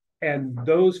 And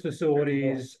those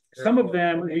facilities, some of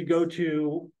them we go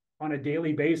to on a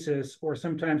daily basis, or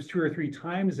sometimes 2 or 3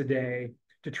 times a day,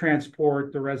 to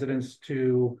transport the residents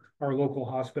to our local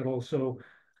hospitals. So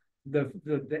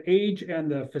the age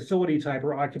and the facility type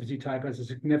or occupancy type has a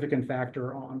significant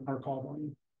factor on our call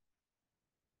volume.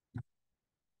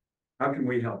 How can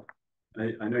we help?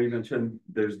 I know you mentioned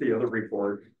there's the other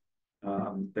report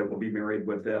that will be married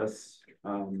with this.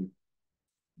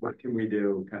 What can we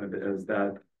do kind of as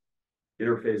that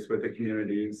interface with the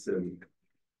communities? And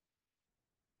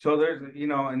so there's,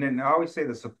 and then I always say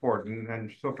the support, and I'm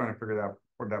still trying to figure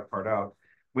that part out.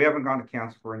 We haven't gone to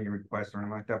council for any requests or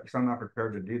anything like that because I'm not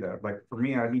prepared to do that. Like, for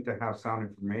me, I need to have sound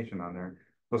information on there.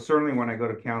 So certainly when I go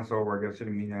to council or I go to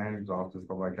city manager's office,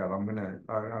 stuff like that, I'm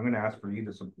gonna ask for you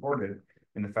to support it.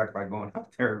 In the fact, by going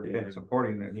up there and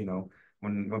supporting it,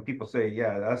 when people say,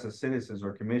 yeah, that's a citizens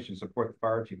or commission support the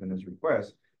fire chief in his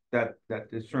request, that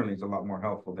is certainly is a lot more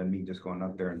helpful than me just going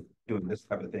up there and doing this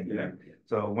type of thing. Yeah.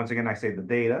 So once again, I say the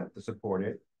data to support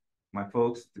it. My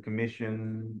folks, the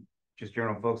commission, just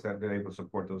general folks that are able to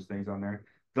support those things on there.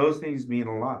 Those things mean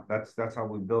a lot. That's how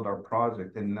we build our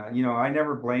project. And I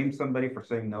never blame somebody for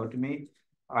saying no to me.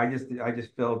 I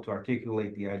just failed to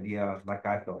articulate the idea like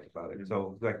I felt about it.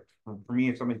 So like for me,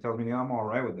 if somebody tells me I'm all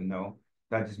right with a no,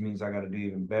 that just means I got to do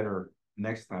even better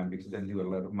next time, because then do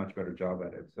a much better job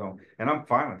at it. So, and I'm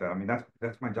fine with that. I mean,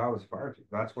 that's my job as fire chief.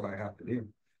 That's what I have to do.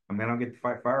 I mean, I don't get to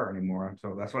fight fire anymore,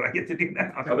 so that's what I get to do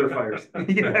now. Other fires.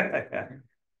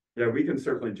 Yeah, we can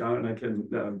certainly, John and I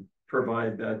can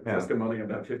provide that testimony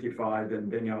about 55 and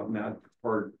being out in that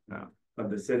part of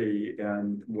the city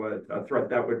and what a threat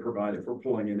that would provide if we're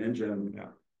pulling an engine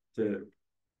to,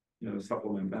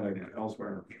 supplement that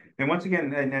elsewhere. And once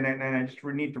again, and I just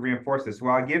need to reinforce this,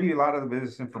 while I give you a lot of the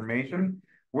business information,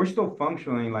 we're still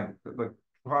functioning like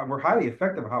we're highly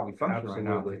effective at how we function right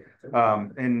now. Absolutely.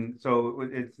 And so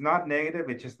it's not negative,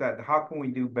 it's just that how can we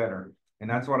do better? And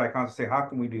that's what I constantly say, how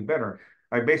can we do better?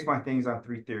 I base my things on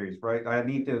 3 theories, right? I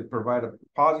need to provide a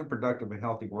positive, productive, and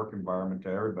healthy work environment to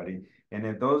everybody. And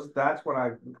if that's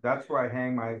where I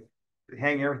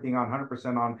hang everything on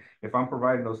 100% on. If I'm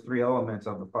providing those 3 elements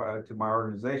of to my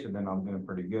organization, then I'm doing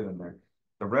pretty good in there.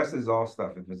 The rest is all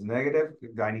stuff. If it's negative,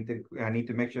 I need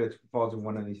to make sure it falls in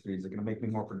one of these 3. Is it going to make me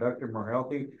more productive, more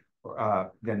healthy?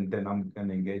 Then I'm going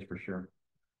to engage for sure.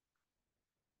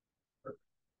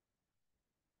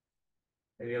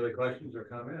 Any other questions or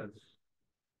comments?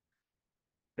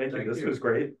 Thank you. Thank This you. was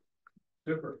great.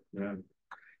 Super. Yeah.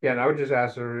 Yeah, and I would just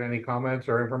ask, are there any comments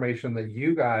or information that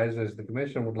you guys, as the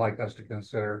commission, would like us to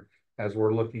consider as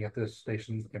we're looking at this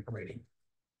station information?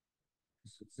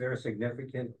 Is there a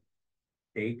significant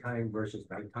daytime versus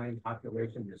nighttime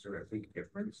population? Is there a big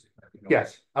difference?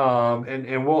 Yes,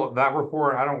 and we'll, that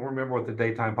report, I don't remember what the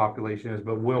daytime population is,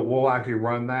 but we'll actually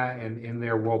run that, and in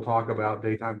there, we'll talk about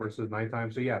daytime versus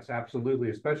nighttime. So yes, absolutely,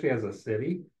 especially as a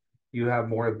city, you have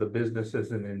more of the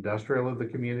businesses and industrial of the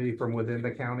community from within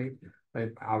the county.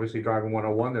 And obviously driving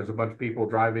 101, there's a bunch of people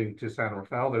driving to San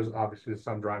Rafael. There's obviously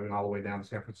some driving all the way down to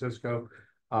San Francisco.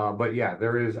 But yeah,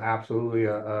 there is absolutely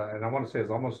and I want to say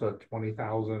it's almost a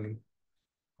 20,000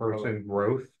 person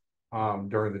growth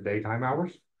during the daytime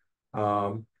hours.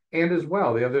 And as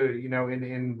well, the other,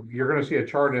 and you're going to see a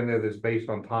chart in there that's based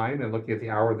on time and looking at the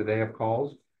hour of the day of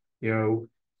calls.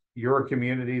 You're a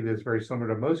community that's very similar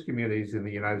to most communities in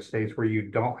the United States where you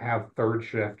don't have 3rd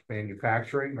shift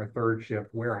manufacturing or 3rd shift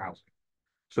warehousing.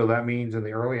 So that means in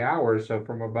the early hours, so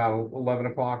from about 11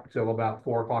 o'clock till about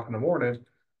 4 o'clock in the morning,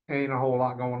 ain't a whole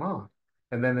lot going on.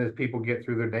 And then as people get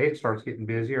through their day, it starts getting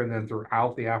busier. And then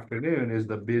throughout the afternoon is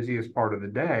the busiest part of the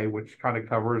day, which kind of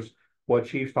covers what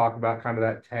Chief's talked about, kind of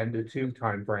that 10 to 2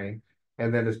 time frame.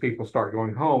 And then as people start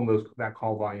going home, that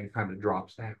call volume kind of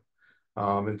drops down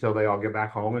until they all get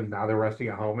back home. And now they're resting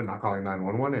at home and not calling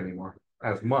 911 anymore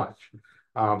as much.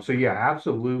 So yeah,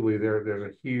 absolutely.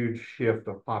 There's a huge shift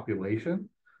of population.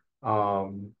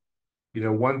 One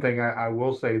thing I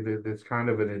will say that's kind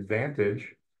of an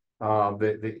advantage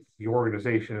that the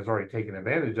organization has already taken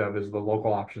advantage of is the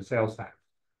local option sales tax.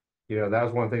 That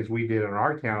was one of the things we did in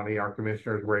our county. Our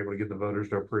commissioners were able to get the voters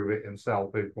to approve it and sell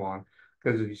people on.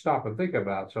 Because if you stop and think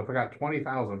about it, so if I got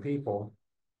 20,000 people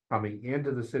coming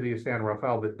into the city of San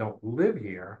Rafael that don't live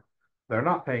here, they're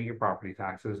not paying your property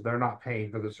taxes. They're not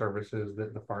paying for the services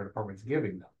that the fire department's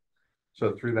giving them.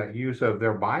 So through that use of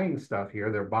they're buying stuff here,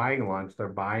 they're buying lunch, they're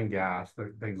buying gas,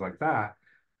 things like that,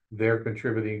 they're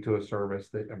contributing to a service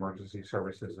that emergency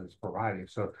services is providing.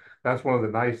 So that's one of the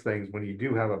nice things when you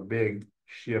do have a big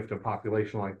shift of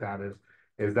population like that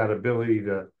is that ability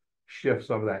to shift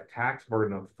some of that tax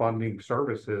burden of funding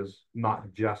services,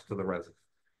 not just to the residents.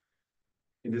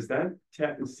 And is that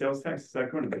sales tax, is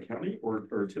that going to the county or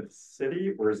to the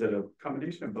city, or is it a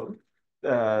combination of both?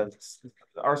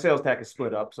 Our sales tax is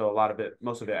split up, so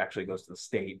most of it actually goes to the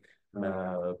state.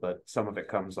 But some of it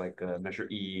comes like Measure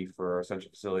E for essential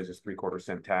facilities is 3/4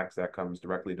 cent tax that comes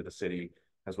directly to the city,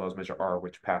 as well as Measure R,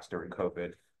 which passed during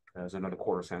COVID, is another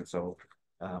 1/4 cent. So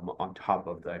on top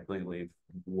of the, I believe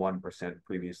 1%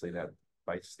 previously that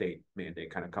by state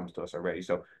mandate kind of comes to us already.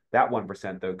 So that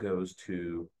 1% though goes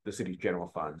to the city's general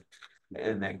fund,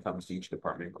 and then comes to each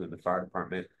department, including the fire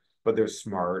department. But there's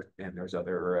SMART and there's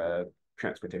other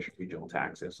transportation regional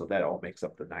taxes, so that all makes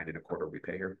up the 9 1/4 we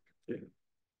pay here. Yeah.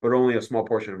 But only a small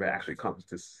portion of it actually comes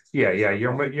to. Yeah.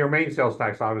 Your main sales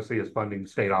tax obviously is funding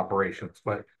state operations,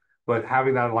 but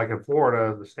having that like in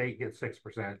Florida, the state gets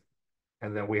 6%,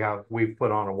 and then we've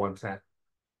put on a 1 cent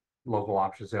local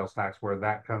option sales tax where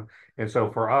that comes. And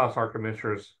so for us, our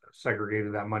commissioners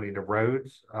segregated that money to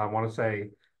roads. I want to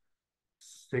say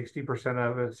 60%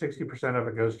 of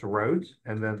it goes to roads,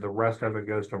 and then the rest of it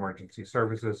goes to emergency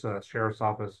services, sheriff's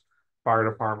office, fire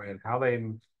department, and how they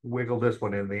wiggle this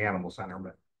one in the animal center.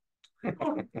 But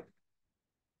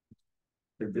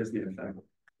The Disney effect.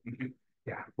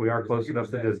 yeah, we are close enough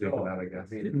to Disney for that, I guess.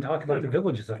 We didn't talk about the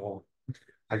villages at all.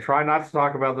 I try not to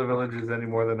talk about the villages any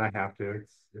more than I have to.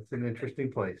 It's an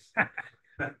interesting place.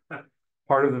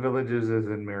 Part of the villages is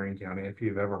in Marion County, if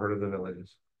you've ever heard of the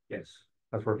villages. Yes.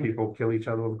 That's where people kill each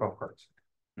other with golf carts.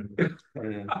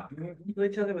 Kill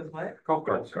each other with what? Golf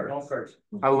carts. Golf carts.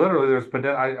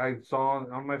 I saw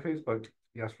on my Facebook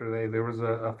yesterday, there was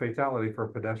a fatality for a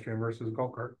pedestrian versus a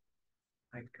golf cart.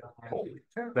 My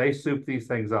God. They soup these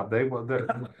things up. They will,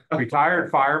 the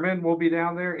retired firemen will be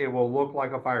down there. It will look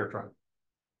like a fire truck.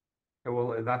 It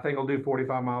will, that thing will do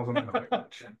 45 miles an hour.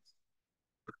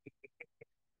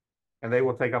 And they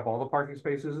will take up all the parking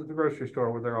spaces at the grocery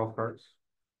store with their golf carts.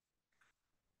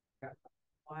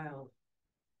 Wild.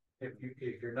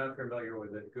 If you're not familiar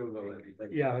with it, Google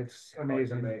it. Yeah, it's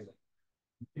amazing.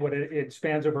 What it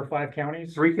spans over 5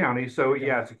 counties? 3 counties, so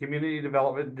yeah, it's a community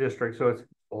development district, so it's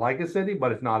like a city,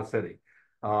 but it's not a city.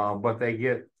 But they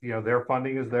get, their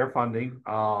funding is their funding,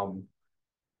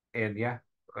 and yeah.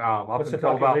 Up What's the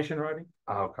until about, population, Rodney?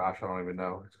 oh gosh, I don't even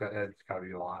know, it's gotta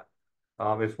be a lot.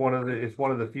 It's one of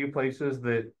the few places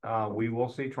that, we will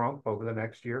see Trump over the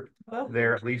next year, Well,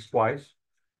 there at least twice.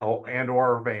 Oh, and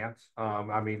or Vance,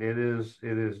 I mean, it is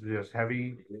just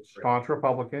heavy, staunch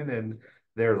Republican, and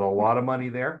there's a lot of money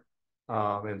there.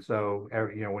 And so,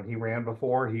 when he ran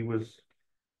before, he was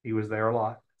there a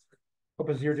lot. Hope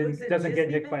his year so is it doesn't get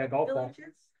nicked Disney by a golf ball.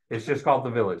 Villages? It's just called the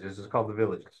Villages. It's called the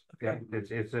Villages. Yeah, Okay.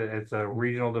 it's a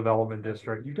regional development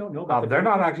district. You don't know about the They're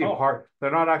not Villages? actually Oh, they're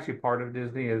not actually part of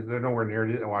Disney. They're nowhere near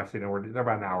Disney. Well, I say nowhere. They're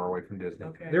about an hour away from Disney.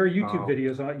 Okay. There are YouTube Oh.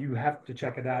 videos on it. You have to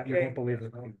check it out. You Okay. won't believe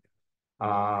it.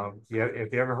 Yeah,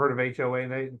 if you ever heard of HOA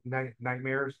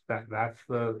nightmares, that's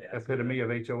the epitome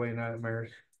of HOA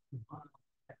nightmares.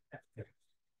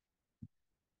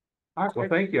 All right, well,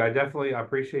 thank you. I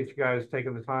appreciate you guys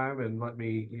taking the time and let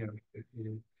me,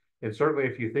 and certainly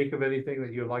if you think of anything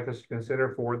that you would like us to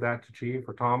consider, forward that to Chief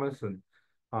or Thomas, and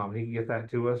he can get that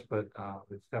to us, but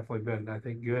it's definitely been, I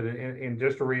think, good. And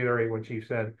just to reiterate what Chief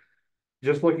said,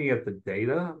 just looking at the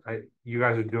data, you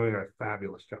guys are doing a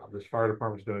fabulous job. This fire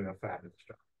department's doing a fabulous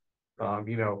job.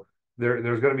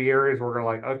 There's going to be areas where we're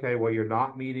like, okay, well, you're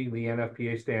not meeting the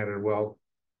NFPA standard. Well,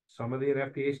 some of the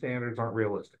NFPA standards aren't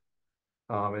realistic.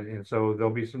 And so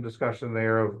there'll be some discussion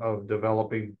there of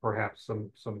developing perhaps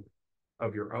some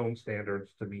of your own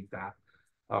standards to meet that,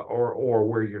 or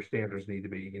where your standards need to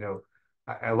be.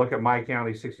 I look at my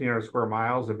county, 1,600 square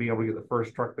miles, and being able to get the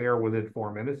first truck there within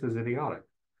 4 minutes is idiotic.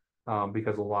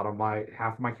 Because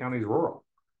half of my county is rural.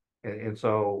 And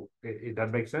so it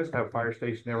doesn't make sense to have a fire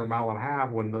station every mile and a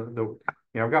half when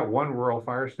I've got one rural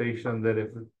fire station that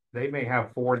if they may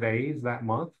have 4 days that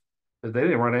month that they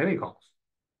didn't run any calls.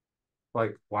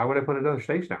 Like, why would I put another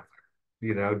station out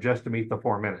there, just to meet the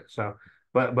 4 minutes? So,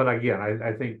 but again,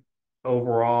 I think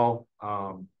overall,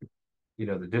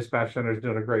 the dispatch center is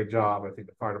doing a great job. I think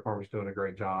the fire department's doing a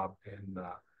great job, and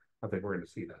I think we're going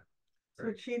to see that.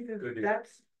 So Chief, if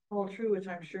that's all true, which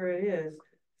I'm sure it is,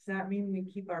 does that mean we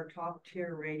keep our top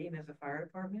tier rating as a fire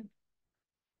department?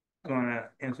 Gonna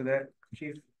answer that,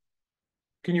 Chief?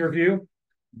 Can you review?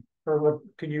 Or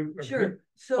can you? Sure,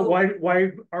 So so,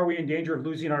 why are we in danger of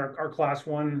losing our class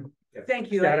 1?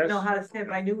 thank you, I didn't know status? how to say it,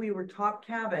 but I knew we were top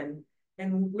cabin.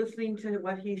 And listening to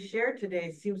what he shared today,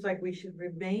 it seems like we should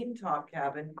remain top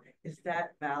cabin. Is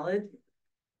that valid?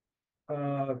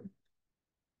 I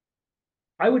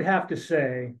would have to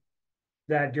say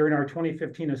that during our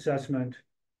 2015 assessment,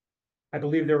 I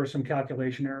believe there were some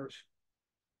calculation errors.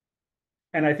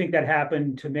 And I think that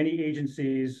happened to many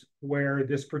agencies where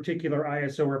this particular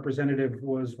ISO representative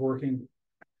was working.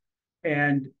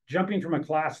 And jumping from a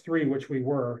class 3, which we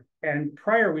were, and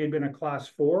prior we had been a class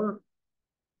 4.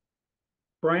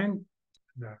 Brian?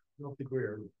 No, I don't think we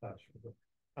were in the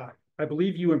class. I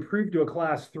believe you improved to a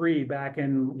class 3 back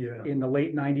in the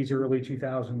late 90s, early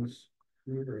 2000s.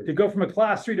 To go from a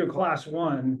class 3 to a class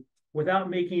 1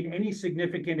 without making any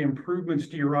significant improvements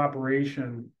to your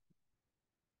operation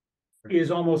is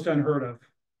almost unheard of.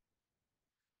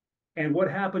 And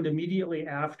what happened immediately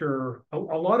after, a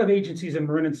lot of agencies in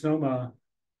Marin and Sonoma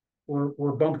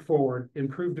were bumped forward,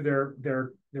 improved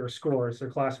their scores,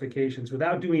 their classifications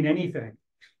without doing anything.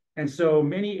 And so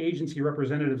many agency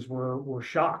representatives were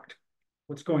shocked.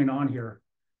 What's going on here?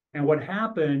 And what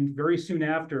happened very soon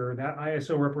after, that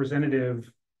ISO representative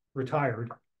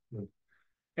retired.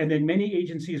 And then many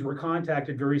agencies were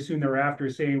contacted very soon thereafter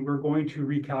saying, we're going to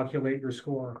recalculate your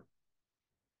score.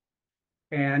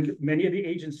 And many of the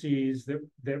agencies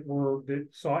that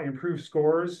saw improved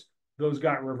scores, those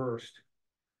got reversed.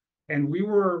 And we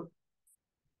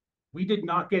did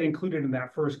not get included in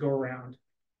that first go around,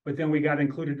 but then we got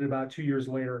included about 2 years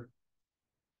later.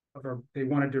 They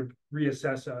wanted to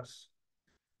reassess us.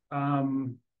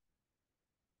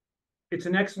 It's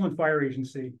an excellent fire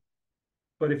agency,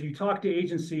 but if you talk to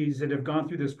agencies that have gone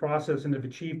through this process and have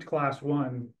achieved class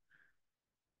 1,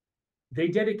 they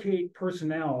dedicate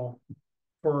personnel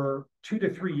for 2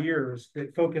 to 3 years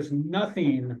that focus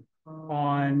nothing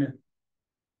on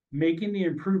making the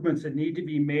improvements that need to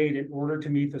be made in order to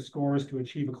meet the scores to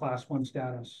achieve a class 1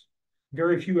 status.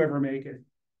 Very few ever make it.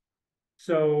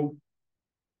 So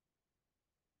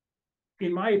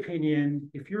in my opinion,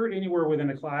 if you're anywhere within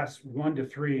a class 1 to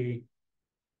 3,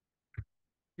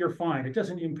 you're fine. It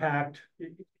doesn't impact.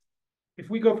 If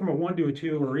we go from a 1 to a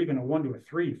 2 or even a 1 to a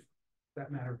 3, for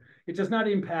that matter, it does not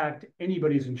impact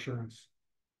anybody's insurance.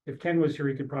 If Ken was here,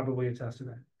 he could probably attest to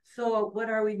that. So what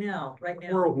are we now, right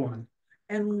now? We're a 1.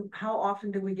 And how often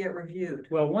do we get reviewed?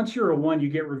 Well, once you're a 1, you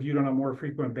get reviewed on a more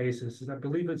frequent basis. I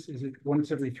believe is it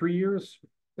once every 3 years?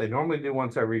 They normally do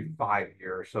once every 5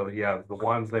 years, so yeah, the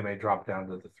ones they may drop down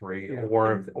to the 3, Yeah.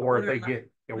 or if they When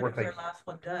get, or was if they. their last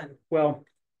one done? Well,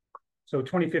 so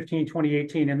 2015,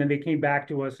 2018, and then they came back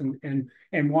to us and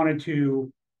wanted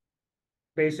to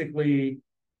basically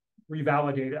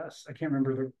revalidate us. I can't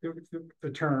remember the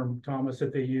term, Thomas,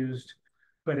 that they used.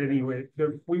 But anyway,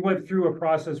 we went through a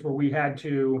process where we had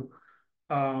to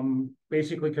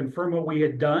basically confirm what we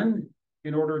had done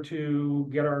in order to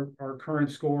get our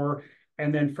current score.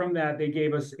 And then from that, they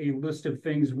gave us a list of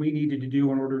things we needed to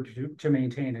do in order to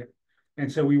maintain it.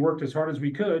 And so we worked as hard as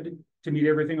we could to meet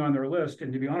everything on their list.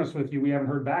 And to be honest with you, we haven't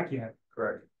heard back yet.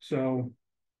 Correct. So.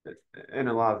 And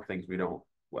a lot of things we don't,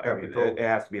 I mean, it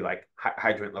has to be like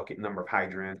hydrant number of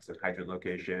hydrants and hydrant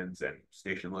locations and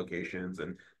station locations.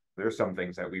 And there's some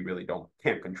things that we really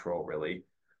can't control really.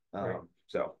 Right.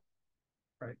 So.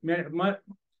 Right.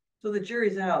 So the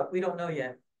jury's out. We don't know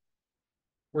yet.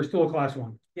 We're still a class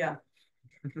 1. Yeah.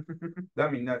 I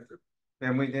mean,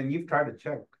 and you've tried to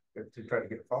check to try to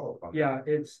get a follow-up on. Yeah,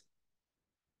 it's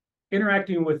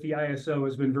interacting with the ISO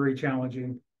has been very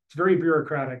challenging. It's very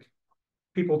bureaucratic.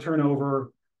 People turn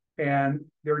over, and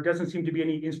there doesn't seem to be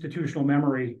any institutional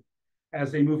memory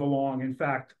as they move along. In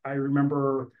fact, I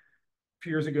remember a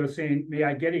few years ago saying, "May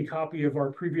I get a copy of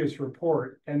our previous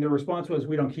report?" And the response was,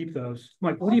 "We don't keep those."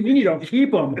 I'm like, "What do you mean you don't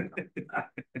keep them?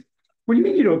 What do you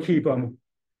mean you don't keep them?"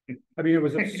 I mean, it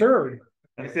was absurd.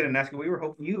 I said, and ask, we were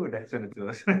hoping you would send it to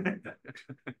us.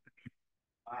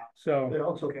 So They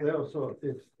also,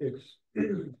 it's,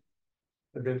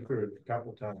 I've been through it a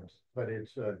couple times, but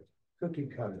it's a cookie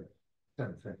cutter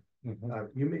kind of thing.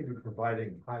 You may be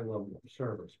providing high level of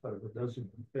service, but if it doesn't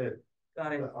fit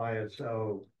Got it. the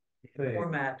ISO thing.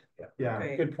 Format. Yeah,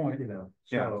 Okay. good point. you know,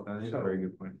 Yeah, so. that is a very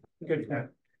good point. Good point.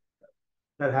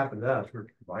 That happened to us, we're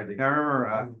providing. I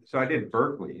remember, so I did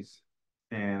Berkeley's,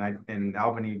 and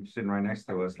Albany sitting right next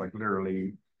to us, like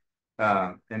literally.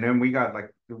 And then we got like,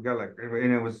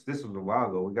 and this was a while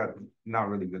ago, we got not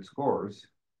really good scores.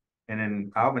 And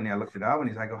then Albany, I looked at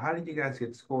Albany's, I go, how did you guys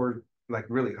get scored like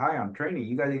really high on training?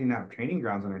 You guys didn't have training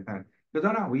grounds and everything. He goes,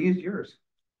 oh no, we used yours.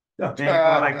 And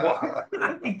I'm like,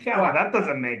 well, that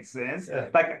doesn't make sense.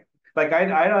 Like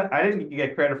I didn't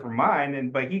get credit for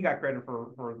mine, but he got credit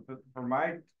for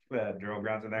my drill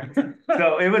grounds in there.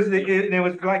 So it was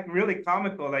like really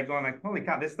comical, like going like, holy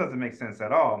cow, this doesn't make sense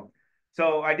at all.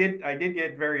 So I did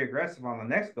get very aggressive on the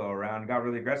next go around, got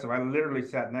really aggressive. I literally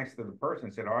sat next to the person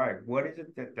and said, all right, what is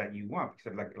it that you want?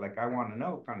 Because like I want to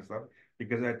know kind of stuff,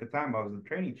 because at the time I was the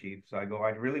training chief. So I go, I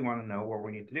really want to know what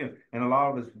we need to do. And a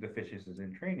lot of this deficiencies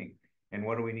in training. And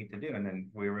what do we need to do? And then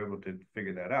we were able to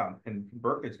figure that out. And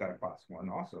Berkeley's got a class 1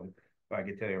 also. But I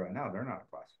can tell you right now, they're not a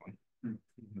class 1.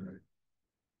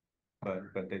 But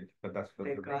that's what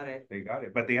They got it. They got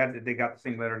it. But they got the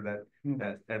same letter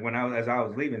that when as I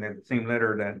was leaving, that same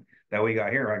letter that we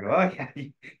got here. I go, oh yeah,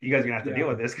 you guys are gonna have to deal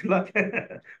with this. Good luck.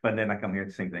 But then I come here,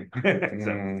 the same thing.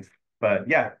 So, but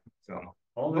yeah. So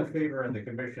All in favor in the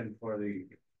commission for the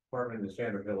department in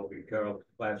Sanderville will be Carol,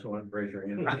 class 1, raise your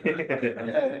hand.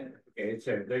 Okay,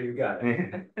 so there you got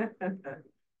it.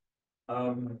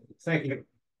 Thank you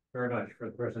very much for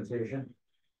the presentation.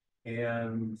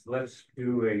 And let's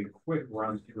do a quick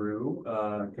run through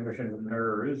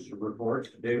commissioners' reports.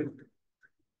 David?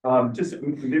 Just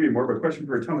maybe more of a question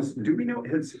for Thomas. Do we know,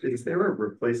 is there a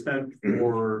replacement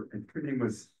for, and her name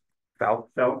was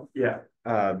Felt? Yeah.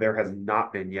 There has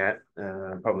not been yet.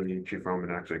 Probably Chief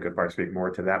Roman actually could probably speak more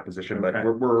to that position, but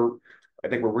Okay. I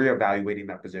think we're reevaluating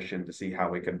that position to see how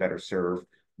we can better serve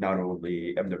not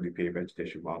only MWP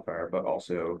vegetation wildfire, but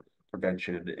also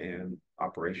prevention and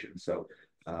operations. So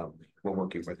we're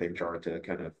working with HR to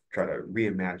kind of try to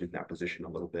reimagine that position a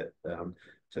little bit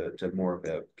to more of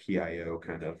a PIO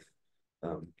kind of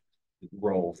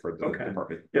role for the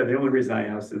department. Yeah, the only reason I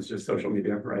asked is just social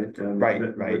media, right? Right.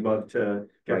 We'd love to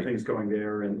get things going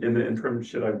there. And in the interim,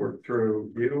 should I work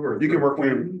through you or? You can work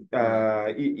Quinn?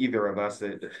 with either of us.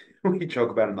 We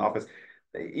joke about in the office.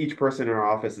 Each person in our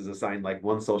office is assigned like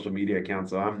one social media account.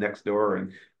 So I'm next door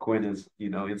and Quinn is,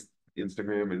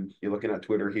 Instagram, and you're looking at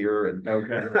Twitter here. And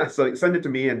okay. so send it to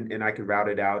me and I can route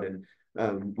it out. And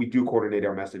We do coordinate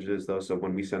our messages though, so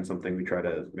when we send something, we try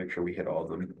to make sure we hit all of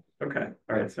them. Okay,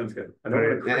 all right, sounds good. I But don't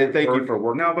it- wanna And thank you create for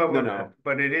working. No, but, No.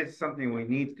 but it is something we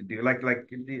need to do, like,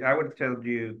 I would have told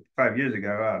you 5 years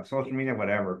ago, social media,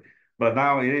 whatever. But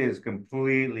now it is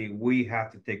completely, we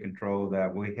have to take control of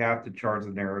that, we have to charge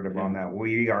the narrative on that,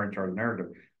 we are in charge of the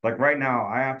narrative. Like right now,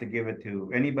 I have to give it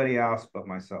to anybody else but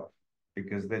myself.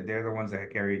 Because they're the ones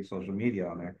that carry social media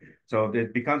on there. So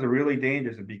it becomes a really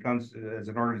dangerous, it becomes, as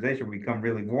an organization, we become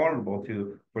really vulnerable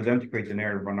for them to create the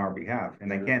narrative on our behalf.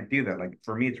 And they can't do that. Like,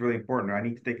 for me, it's really important. I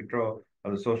need to take control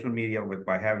of the social media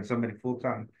by having somebody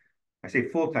full-time. I say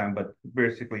full-time, but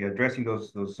basically addressing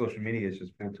those social media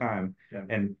issues full-time Yeah.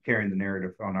 and carrying the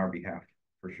narrative on our behalf,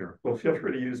 for sure. Well, feel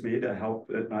free to use me to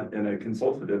help in a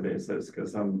consultative basis,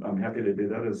 because I'm happy to do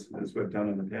that as we've done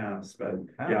in the past. But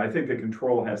yeah, I think the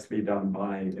control has to be done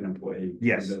by an employee.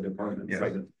 Yes. In the department. Yes.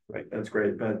 So Right. that's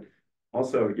great. But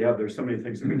also, yeah, there's so many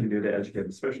things that we can do to educate,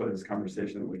 especially this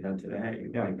conversation that we had today.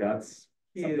 Yeah. Like that's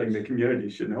something Huge. the community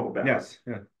should know about. Yes,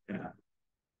 yeah. Yeah.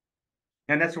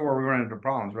 And that's where we run into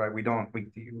problems, right?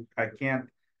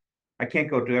 I can't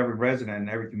go to every resident and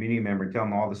every community member and tell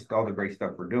them all the great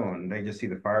stuff we're doing. They just see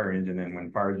the fire engine, and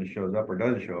when fire engine shows up or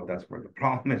doesn't show up, that's where the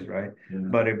problem is, right? Yeah.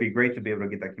 But it'd be great to be able to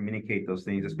get that, communicate those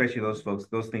things, especially those folks,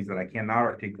 those things that I cannot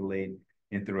articulate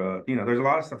in through there's a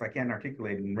lot of stuff I can't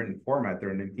articulate in written format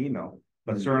or in an email.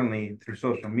 But certainly through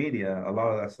social media, a lot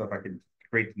of that stuff I could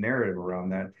create the narrative around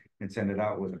that and send it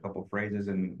out with a couple of phrases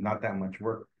and not that much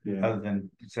work, Yeah. other than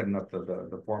setting up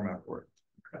the format for it.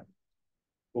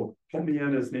 Well, pull me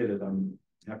in as needed. I'm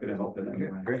happy to help in any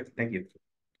way. Great, thank you.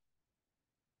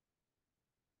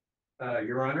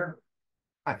 Your Honor?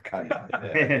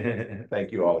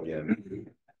 Thank you all again.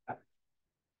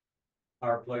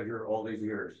 Our pleasure all these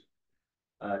years.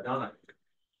 Donna?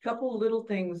 Couple little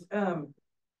things,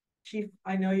 Chief,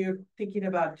 I know you're thinking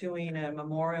about doing a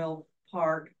memorial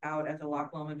park out at the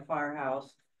Loch Lomond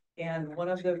Firehouse. And one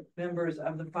of the members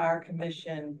of the Fire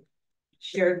Commission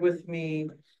shared with me,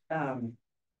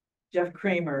 Jeff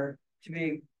Kramer, to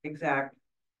be exact,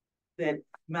 that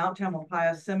Mount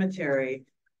Tamalpais Cemetery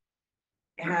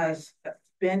has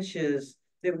benches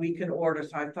that we can order.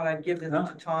 So I thought I'd give them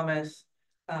to Thomas.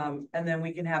 And then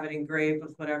we can have it engraved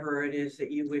with whatever it is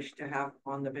that you wish to have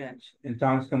on the bench. And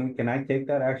Thomas, can I take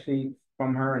that actually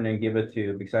from her and then give it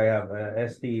to, because I have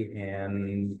Esty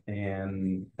and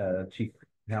Chief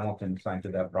Hamilton signed to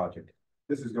that project,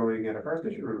 This is going at a fire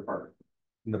station or a park?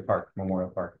 the park, Memorial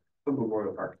Park. The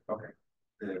Memorial Park, okay.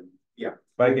 Yeah,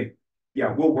 But I can,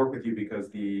 yeah, we'll work with you because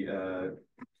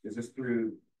is this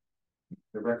through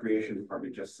the recreation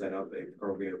department just set up a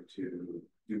program to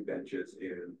do benches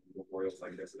in memorials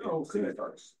like this? Oh, City good.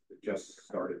 Parks just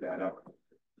started that up.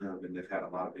 And they've had a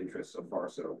lot of interest so far,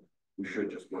 so we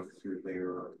should just work through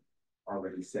their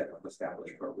already set up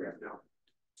established program now.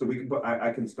 So we can put,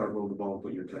 I can start rolling the ball and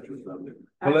put you in touch with them.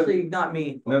 Well, Actually, not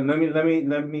me. let me,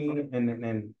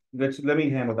 and let me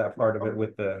handle that part of it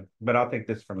with but I'll take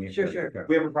this from you. Sure, sure. Okay.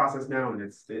 We have a process now and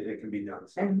it can be done.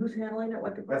 So And who's handling it?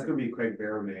 What that's department? gonna be Craig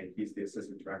Barrowman. He's the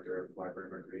assistant director of library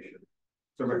and recreation.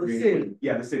 So the recreation, city.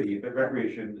 yeah, the city, the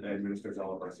recreation administers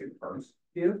all of our city parks.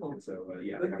 Beautiful. And so,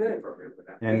 yeah, Good, they have a good. program for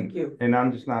that. Thank you. And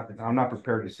I'm not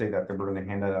prepared to say that we're gonna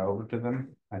hand that over to them.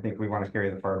 I think we want to carry,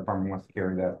 the fire department wants to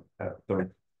carry that through.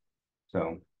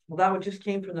 So, Well, that one just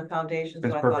came from the foundation, so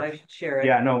That's I thought I perfect. should share it.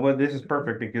 yeah, no, well, this is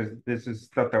perfect because this is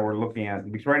stuff that we're looking at,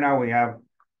 because right now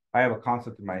I have a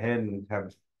concept in my head and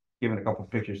have given a couple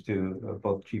pictures to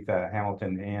both Chief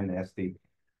Hamilton and Esty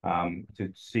to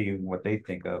see what they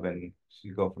think of and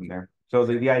go from there. So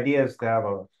the idea is to have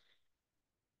a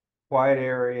quiet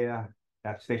area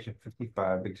at Station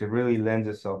 55 because it really lends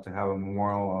itself to have a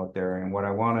memorial out there. And what I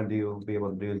want to be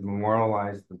able to do is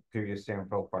memorialize the previous San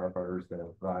Rafael firefighters that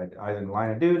have died either in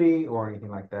line of duty or anything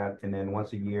like that. And then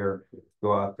once a year,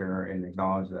 go out there and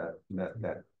acknowledge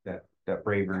that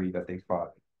bravery that they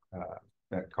fought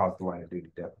that caused the line of duty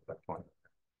death at that point.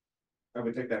 I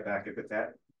would take that back. If it's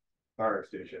at fire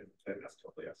station, then that's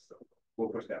totally us. So we'll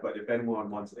push that. But if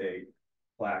anyone wants a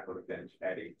plaque on a bench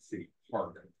at a city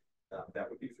park, that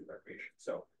would be through recreation.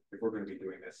 So if we're going to be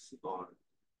doing this on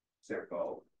San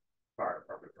Rafael Fire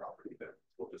Department property, then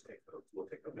we'll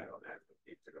take them out on that.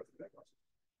 To go through that process.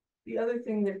 The other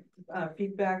thing that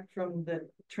feedback from the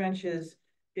trenches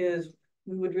is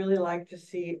we would really like to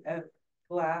see a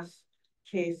glass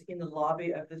case in the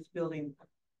lobby of this building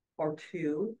or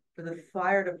two for the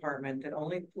fire department, that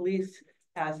only police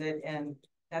has it, and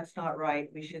that's not right.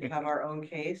 We should have our own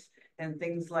case, and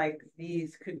things like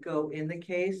these could go in the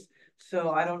case.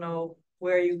 So I don't know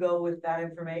where you go with that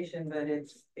information, but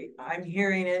I'm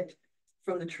hearing it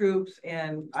from the troops,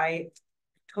 and I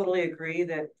totally agree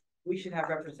that we should have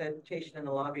representation in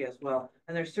the lobby as well,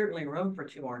 and there's certainly room for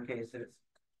 2 more cases.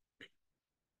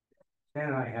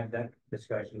 And I had that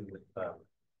discussion with,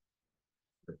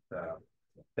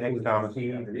 Thanks, Thomas.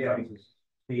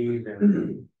 Steve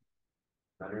and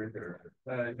Leonard or,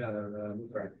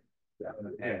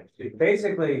 and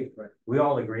basically, we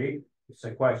all agree, it's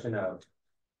a question of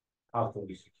how can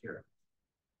we secure it?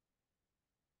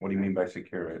 What do you mean by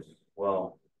security?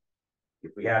 Well,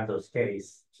 if we have those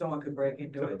cases, Someone could break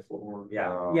into it.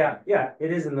 yeah,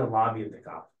 it is in the lobby of the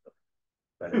cops.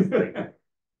 But it's like,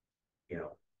 you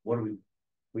know, what do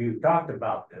we've talked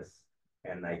about this,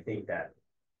 and I think that.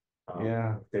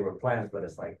 Yeah. There were plans, but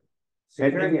it's like.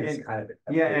 And- Securing and- it is kind of.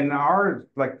 Yeah, and ours,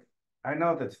 like, I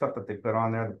know that stuff that they put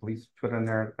on there, the police put in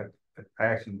there,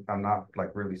 I'm not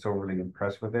like really so really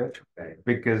impressed with it. Okay.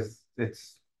 Because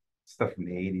it's stuff from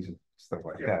the 80s and stuff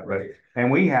like Yeah, that, right.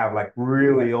 and we have like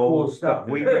really Cool old stuff, stuff.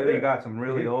 we really got some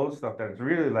really old stuff that's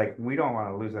really like, we don't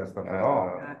wanna lose that stuff at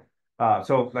all.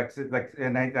 So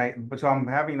and but so I'm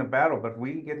having a battle, but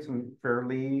we get some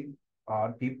fairly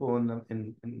odd people in the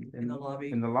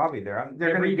lobby. in the lobby there. They're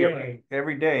gonna Every be day.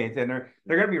 every day, and they're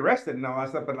gonna be arrested and all that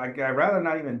stuff. But like, I'd rather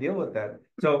not even deal with that.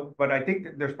 So, but I think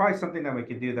that there's probably something that we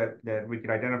could do that we could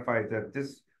identify that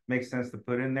this makes sense to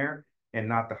put in there, and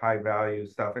not the high value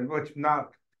stuff, and which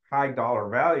not high dollar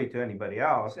value to anybody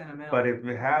else, Sentimental. but it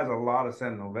has a lot of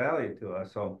sentimental value to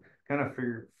us. So kind of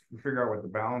figure out what the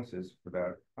balance is for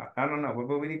that. I don't know,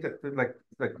 but we need to like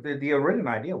the original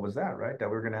idea was that, right? That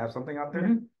we we're gonna have something out there.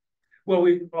 Mhm. Well,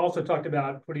 we also talked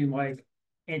about putting like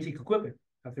antique equipment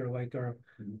out there, like our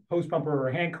hose pumper or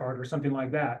a hand cart or something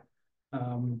like that.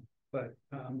 But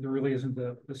there really isn't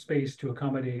the space to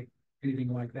accommodate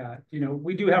anything like that. You know,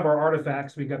 we do have our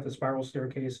artifacts. We got the spiral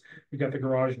staircase, we got the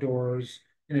garage doors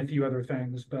and a few other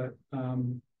things, but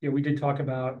yeah, we did talk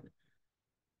about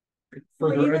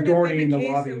Well, further even if adorning in the case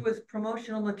lobby. it was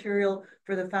promotional material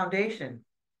for the foundation.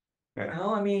 You Yeah.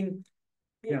 know, I mean.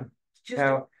 Yeah. it's Just,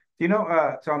 Now, you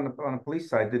know, so on the police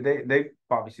side, did they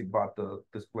obviously bought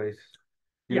this place?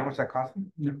 You know Yeah. how much that cost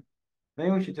them? No.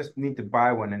 Maybe we should just need to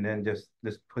buy one and then just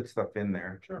put stuff in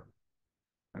there. Sure.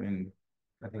 I mean,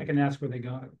 I I think, can ask where they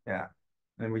got it. yeah.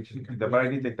 And we You should, can but I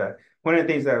do think that one of the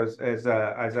things that was, as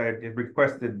I had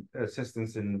requested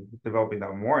assistance in developing that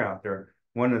memorial out there,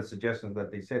 one of the suggestions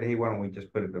that they said, hey, why don't we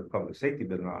just put the public safety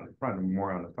building on the front, and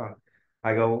memorial on the front?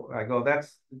 I go,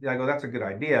 that's a good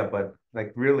idea, but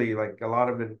like really, like a lot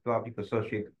of people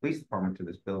associate the police department to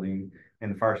this building,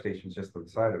 and the fire station's just to the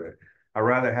side of it. I'd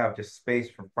rather have just space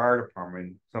for fire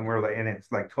department somewhere like, and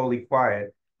it's like totally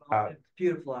quiet. it's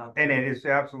beautiful out there. And it is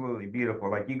absolutely beautiful.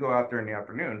 Like you go out there in the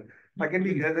afternoon, like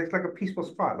it's like a peaceful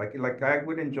spot. Like I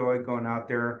would enjoy going out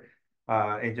there,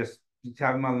 and just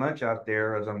having my lunch out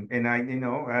there as and I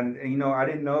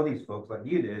didn't know these folks like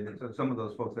you did, and so some of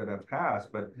those folks that have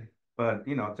passed, but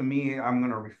you know, to me, I'm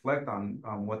gonna reflect on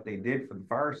what they did for the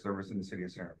fire service in the city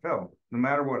of San Rafael. No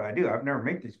matter what I do, I've never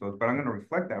met these folks, but I'm gonna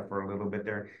reflect that for a little bit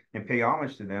there and pay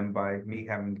homage to them by me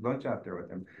having lunch out there with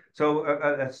them. So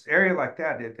an area like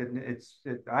that,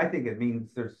 I think it means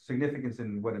there's significance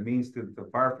in what it means to the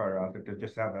firefighter out there to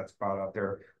just have that spot out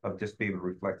there of just be able to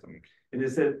reflect them. And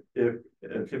is it if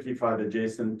 55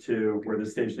 adjacent to where the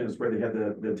station is, where they had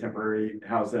the temporary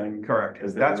housing? Correct.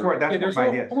 Is That's there- where Yeah, there's my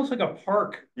idea is. almost like a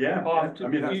park Yeah, off to, I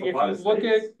mean, if that's you a lot if of you look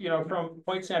space. at, you know, from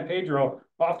Point San Pedro,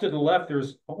 off to the left,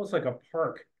 there's almost like a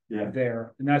park Yeah.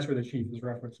 there, and that's where the chief is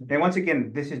referencing. And once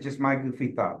again, this is just my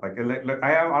goofy thought. Like, look,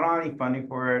 I don't have any funding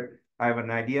for it. I have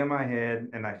an idea in my head,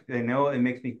 and I know it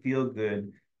makes me feel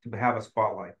good to have a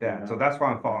spot like that. So that's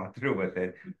why I'm following through with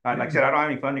it. Like I said, I don't have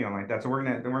any funding on like that, so we're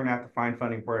gonna have to find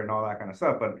funding for it and all that kind of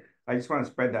stuff. But I just want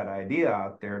to spread that idea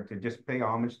out there to just pay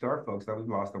homage to our folks that we've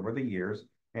lost over the years,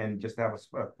 and just have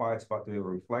a quiet spot to be able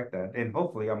to reflect that. And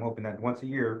hopefully, I'm hoping that once a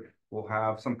year we'll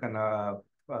have some kind of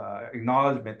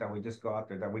acknowledgement that we just go out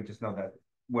there, that we just know that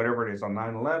whatever it is on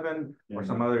 9/11 or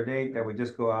some other date, that we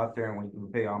just go out there and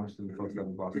we pay homage to the folks that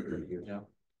we've lost over the years. Yeah.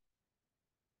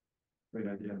 Great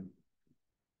idea.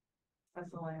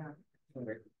 That's all I have.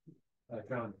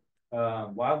 John,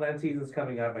 wildland season's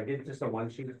coming up. I did just a one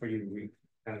sheet for you to read.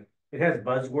 It has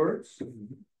buzzwords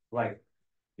like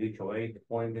mutual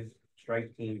deployment,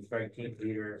 strike team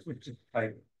leader,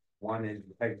 type 1 and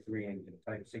type 3 engine,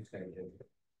 type 6 engine.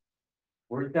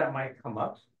 Words that might come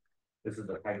up. This is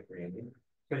a type 3 engine.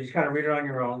 So you just kind of read it on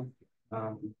your own.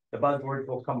 The buzzwords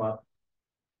will come up.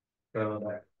 So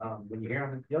that when you hear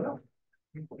them, you'll know.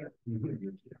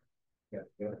 Yeah,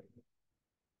 good.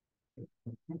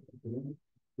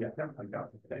 Yeah, I got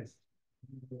it. Thanks.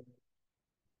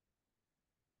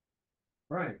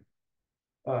 Right.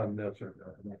 No, sir.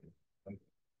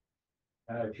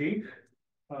 Chief,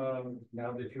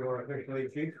 now that you are officially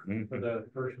chief for the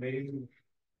first meeting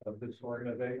of this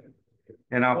organization.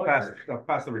 And I'll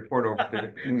pass the report over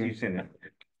to you, Cindy.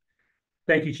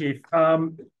 Thank you, Chief.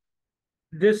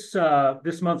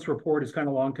 This month's report is kind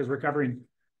of long because we're covering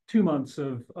 2 months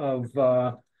of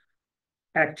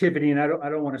activity, and I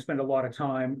don't want to spend a lot of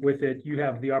time with it. You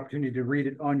have the opportunity to read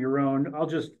it on your own. I'll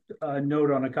just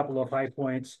note on a couple of high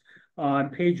points. On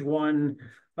page 1,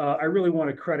 I really want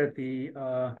to credit the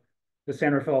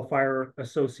San Rafael Fire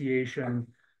Association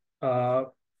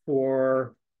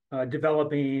for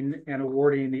developing and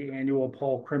awarding the annual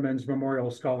Paul Crimmins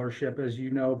Memorial Scholarship. As you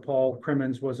know, Paul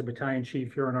Crimmins was a battalion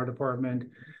chief here in our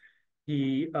department.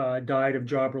 He died of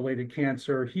job-related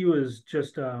cancer. He was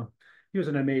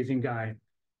an amazing guy.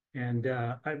 And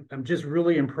I'm just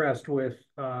really impressed with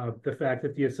the fact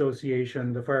that the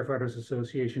association, the Firefighters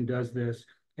Association, does this.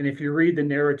 And if you read the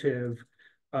narrative,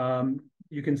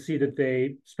 you can see that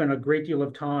they spent a great deal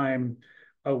of time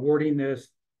awarding this,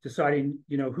 deciding,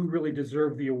 who really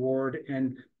deserved the award.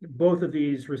 And both of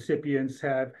these recipients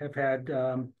have had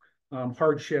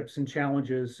hardships and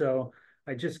challenges. So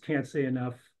I just can't say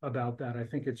enough about that. I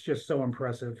think it's just so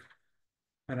impressive.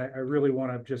 And I really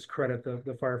want to just credit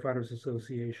the Firefighters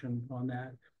Association on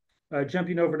that.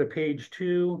 Jumping over to page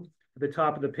 2, at the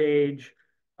top of the page,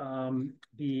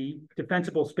 the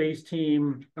Defensible Space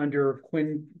Team under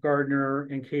Quinn Gardner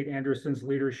and Kate Anderson's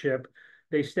leadership,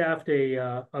 they staffed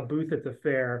a booth at the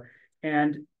fair.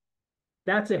 And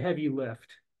that's a heavy lift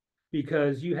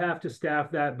because you have to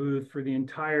staff that booth for the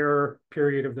entire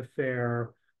period of the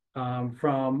fair,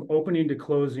 from opening to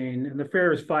closing. And the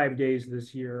fair is 5 days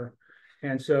this year.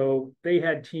 And so they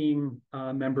had team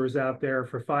members out there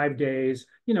for 5 days,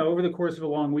 over the course of a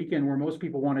long weekend where most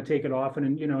people want to take it off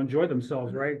and, enjoy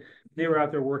themselves, right? They were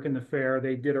out there working the fair.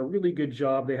 They did a really good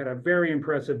job. They had a very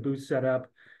impressive booth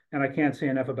setup, and I can't say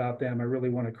enough about them. I really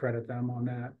want to credit them on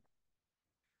that.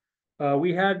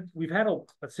 We've had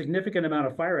a significant amount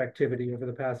of fire activity over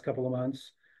the past couple of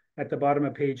months. At the bottom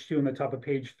of page 2 and the top of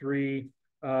page 3,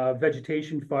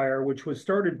 vegetation fire, which was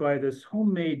started by this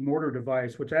homemade mortar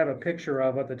device, which I have a picture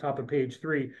of at the top of page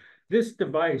 3. This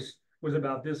device was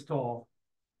about this tall.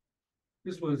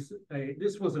 This was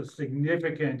a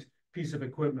significant piece of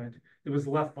equipment. It was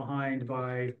left behind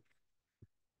by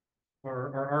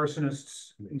our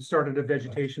arsonists and started a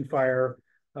vegetation fire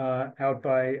out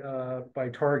by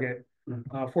Target.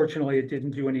 Fortunately, it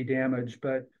didn't do any damage,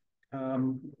 but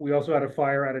we also had a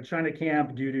fire at a China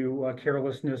camp due to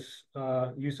carelessness,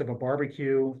 use of a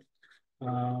barbecue.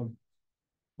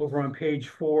 Over on page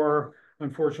 4,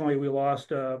 unfortunately, we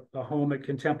lost a home at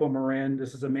Contempo Marin.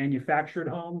 This is a manufactured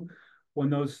home. When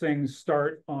those things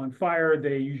start on fire,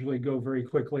 they usually go very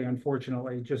quickly,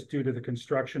 unfortunately, just due to the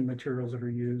construction materials that are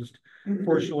used.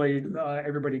 Fortunately,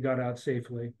 everybody got out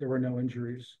safely. There were no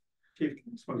injuries. Chief,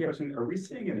 just one question. Are we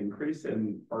seeing an increase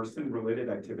in arson-related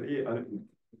activity?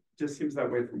 Just seems that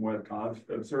way from what I've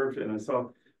observed. And I saw,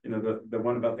 the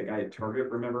one about the guy at Target,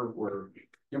 remember, where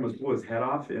he almost blew his head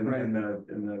off in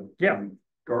the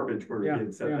garbage where he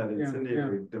had set that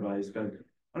incendiary device. But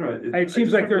I don't know. It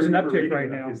seems like there's an uptick right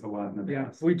now. Yeah,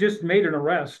 we just made an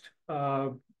arrest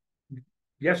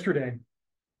yesterday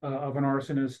of an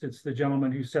arsonist. It's the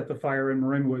gentleman who set the fire in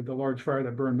Marinwood, the large fire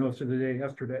that burned most of the day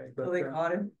yesterday. But, So they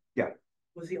caught him? Yeah.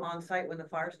 Was he on site when the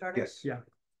fire started? Yes. Yeah.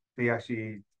 They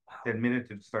actually admitted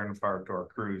to starting a fire to our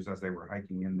crews as they were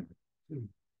hiking in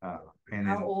there. And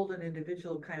How old an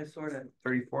individual, kind of, sort of?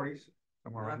 30s, 40s,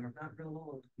 somewhere around there. Not real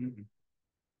old.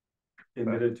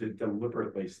 Admitted to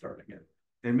deliberately starting it.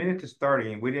 Admitted to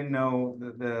starting, we didn't know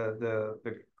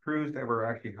the crews that were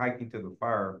actually hiking to the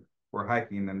fire were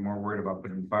hiking and then more worried about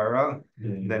putting the fire out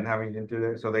than having to do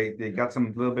that. So they got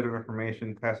some little bit of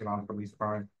information, passed it on to the police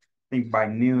department. I think by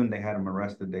noon they had him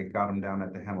arrested. They got him down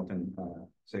at the Hamilton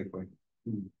Safeway.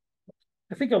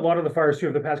 I think a lot of the fires too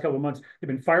of the past couple of months have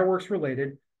been fireworks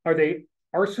related. Are they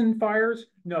arson fires?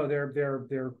 No,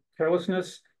 they're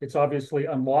carelessness. It's obviously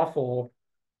unlawful.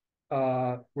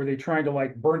 Were they trying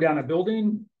to burn down a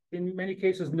building in many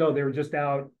cases? No, they were just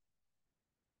out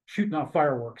shooting off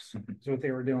fireworks. Is what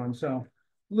they were doing. So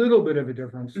little bit of a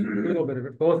difference, little bit of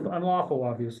it, both unlawful,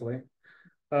 obviously.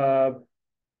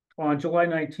 On July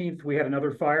 19th, we had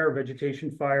another fire,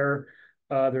 vegetation fire.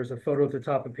 There's a photo at the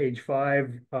top of page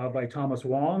 5 by Thomas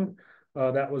Wong.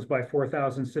 That was by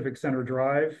 4000 Civic Center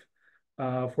Drive.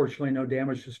 Fortunately, no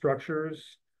damage to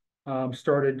structures.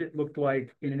 Started, it looked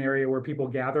like, in an area where people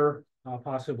gather,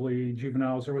 possibly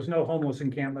juveniles. There was no homeless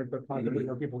encampment, but possibly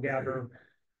where people gather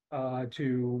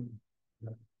to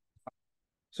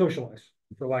socialize,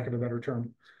 for lack of a better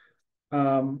term.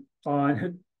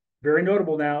 On very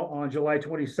notable now, on July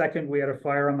 22nd, we had a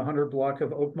fire on the 100 block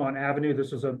of Oakmont Avenue.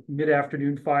 This was a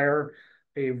mid-afternoon fire,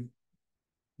 a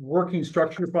working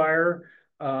structure fire.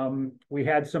 We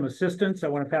had some assistance. I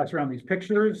want to pass around these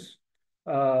pictures.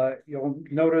 You'll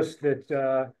notice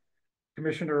that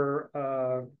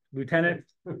Commissioner Lieutenant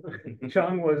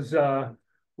Chung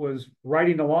was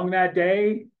riding along that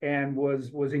day and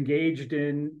was engaged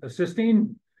in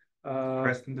assisting.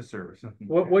 Pressed into service.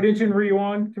 What engine were you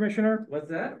on, Commissioner? What's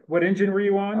that? What engine were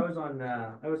you I on? was on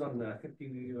the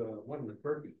 51 with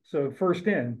Berkey. So first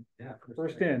in. Yeah.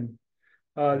 First in.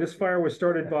 This fire was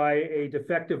started by a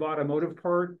defective automotive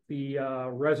part. The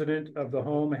resident of the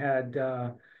home had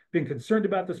been concerned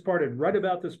about this part, had read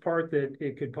about this part, that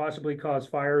it could possibly cause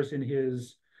fires in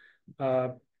his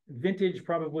vintage,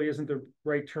 probably isn't the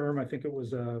right term. I think it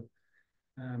was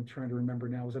I'm trying to remember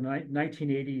now, it was a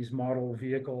 1980s model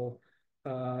vehicle.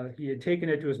 He had taken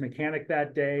it to his mechanic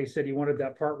that day, said he wanted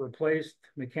that part replaced.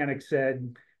 Mechanic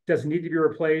said, doesn't need to be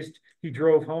replaced. He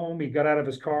drove home, he got out of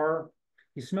his car.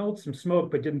 He smelled some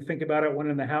smoke, but didn't think about it, went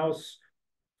in the house.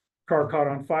 Car caught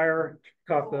on fire,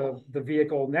 caught the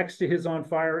vehicle next to his on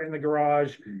fire in the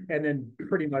garage, and then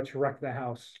pretty much wrecked the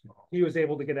house. He was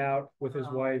able to get out with his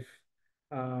wife,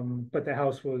 but the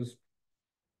house was,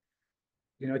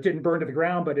 it didn't burn to the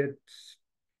ground, but it's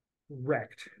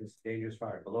wrecked. It's dangerous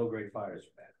fire, below grade fire is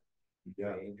bad.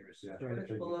 Yeah. Dangerous. Yeah. What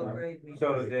does below grade mean?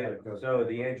 So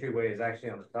the entryway is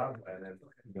actually on the top and then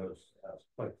it goes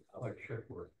Like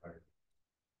shipwreck fire.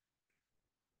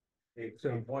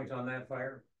 Any point on that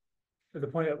fire? To the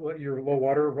point at what your low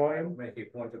water volume? Make a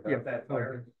point Yeah. about that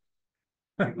fire.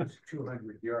 It was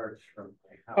 200 yards from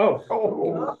my house.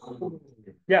 Oh,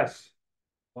 yes.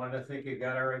 Want to think it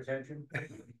got our attention?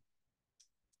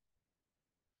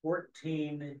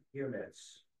 14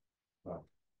 units. Wow.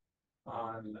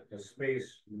 On a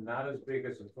space not as big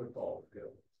as a football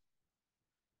field.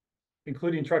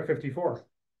 Including truck 54.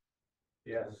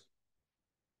 Yes.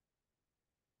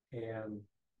 And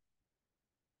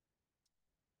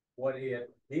what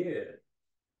it did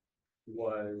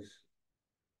was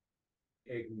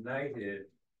ignited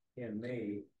in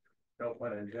me, no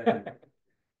pun intended,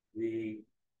 the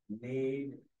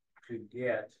need to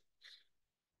get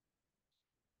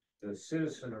the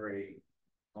citizenry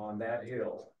on that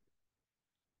hill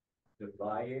to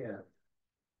buy in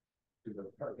to the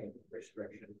parking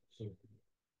restrictions.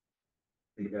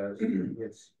 Because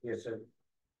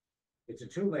it's a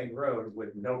 2-lane road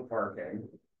with no parking.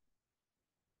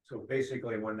 So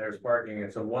basically when there's parking,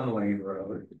 it's a 1-lane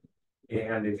road.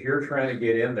 And if you're trying to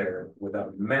get in there with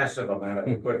a massive amount of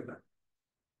equipment,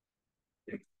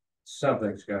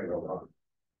 something's gotta go wrong.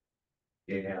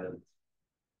 And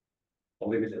I'll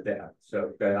leave it at that.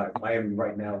 So I am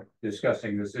right now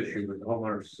discussing this issue with the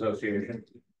homeowners association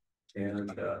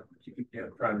and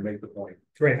trying to make the point.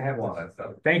 Great. I have all that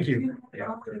stuff. Thank you.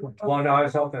 Yeah. Well, no, I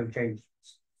was helping them change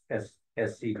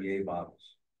SCBA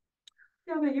bottles.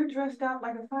 Yeah, but you're dressed out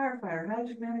like a firefighter. How did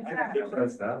you manage that?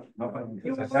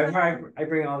 I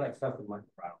bring all that stuff with my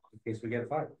bottle in case we get a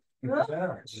fire.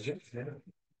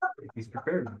 He's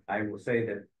prepared. I will say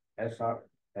that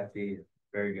SRFD is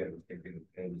very good. It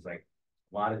was like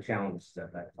a lot of challenges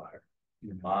at that fire.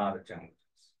 A lot of challenges.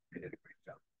 They did a great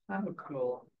job. Oh,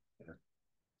 cool.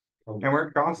 And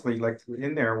we're constantly, like,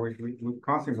 in there, we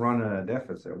constantly running a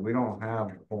deficit. We don't have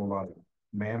a whole lot of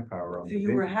manpower on. So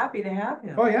you were happy to have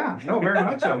him? Oh, yeah, no, very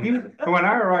much so. When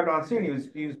I arrived on scene,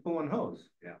 he was pulling hose.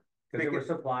 Yeah. Because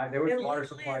there was water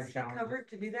supply Is he challenges. covered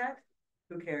to do that?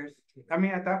 Who cares? I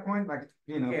mean, at that point, like,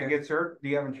 if he gets hurt, do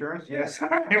you have insurance? Yes. We're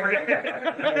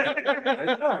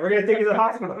gonna take you to the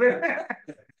hospital.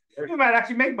 You might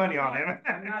actually make money on him.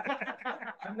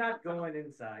 I'm not going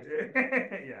inside.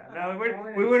 Yeah, no,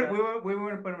 we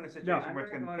wouldn't put him in a situation where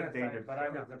it's gonna put danger. But I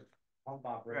was a pump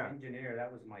operator, Yeah. engineer,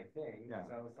 that was my thing. Yeah.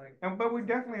 So I was like. But we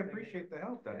definitely appreciate the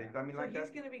help that I mean, So like he's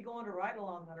that. gonna be going to ride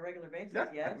along on a regular basis, Yeah.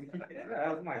 yes? Yeah,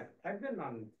 that was I've been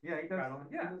on. Yeah, he does.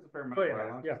 He Yeah. does a fair amount Oh, of yeah,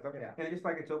 violence yeah, and stuff. yeah. And just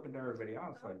like it's open to everybody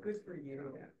else, Oh, like. good for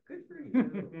you. Yeah. Good for you.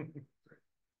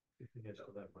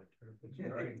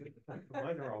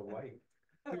 Mine are all white.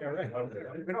 Yeah, right.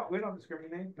 We don't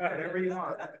discriminate, whatever you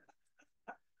want.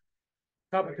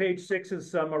 Top of page 6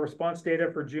 is some response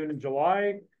data for June and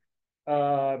July.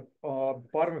 Bottom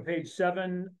of page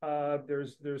 7,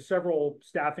 there's several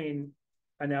staffing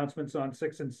announcements on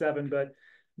 6 and 7, but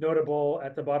notable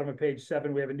at the bottom of page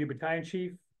 7, we have a new battalion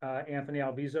chief, Anthony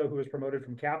Alviso, who was promoted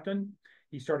from captain.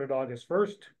 He started August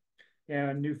 1st,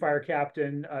 and new fire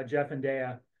captain, Jeff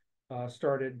Ndea,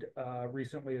 started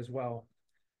recently as well.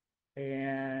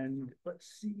 And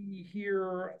let's see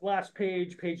here, last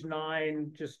page, page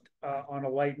 9, just on a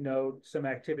light note, some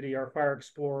activity. Our Fire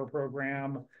Explorer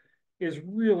program is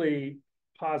really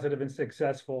positive and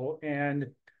successful. And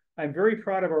I'm very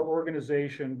proud of our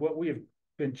organization. What we have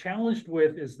been challenged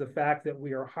with is the fact that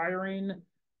we are hiring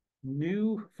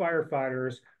new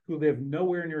firefighters who live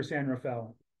nowhere near San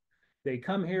Rafael. They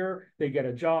come here, they get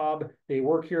a job, they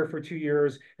work here for 2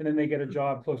 years, and then they get a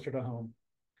job closer to home.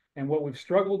 And what we've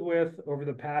struggled with over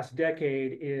the past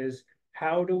decade is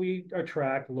how do we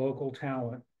attract local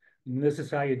talent? And this is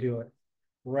how you do it.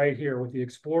 Right here with the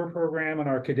Explorer program and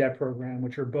our cadet program,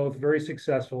 which are both very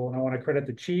successful. And I want to credit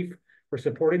the chief for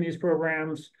supporting these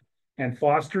programs and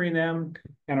fostering them,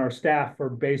 and our staff for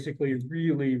basically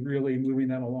really, really moving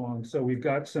them along. So we've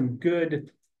got some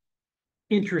good,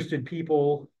 interested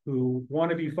people who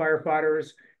want to be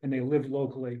firefighters and they live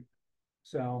locally.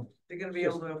 So They're gonna be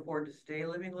able to afford to stay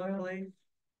living locally?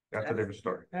 That's a different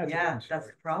story. that's a Yeah, different that's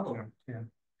story. the problem. Yeah.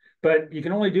 But you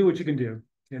can only do what you can do,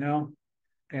 you know?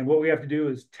 And what we have to do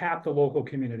is tap the local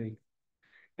community.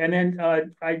 And then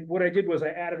what I did was I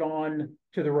added on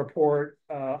to the report.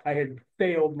 I had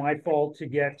failed, my fault, to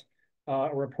get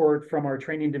a report from our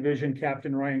training division,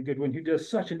 Captain Ryan Goodwin, who does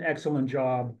such an excellent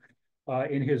job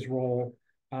in his role.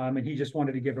 And he just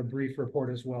wanted to give a brief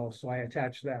report as well. So I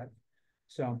attached that.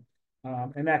 So,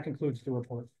 and that concludes the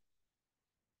report.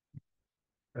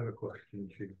 I have a question,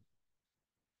 Chief.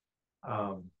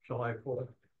 July 4th,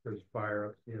 there's a fire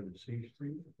at the end of C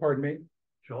Street. Pardon me?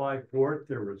 July 4th,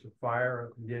 there was a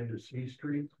fire at the end of C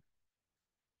Street.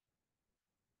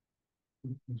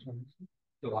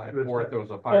 July 4th, there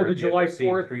was a Oh, fire. the at the July end of C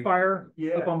 4th Street. fire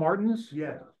Yeah. up on Martin's?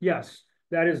 Yeah. Yes,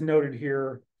 that is noted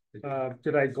here.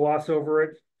 Did I gloss over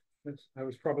it? I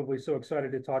was probably so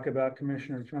excited to talk about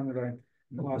Commissioner Chung that I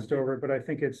glossed over it, but I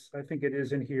think it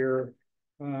is in here.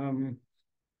 Find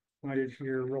it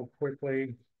here real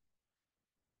quickly.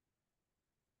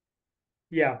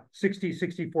 Yeah,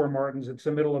 64 Martins. It's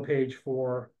the middle of page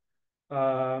 4.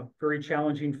 Very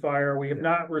challenging fire. We have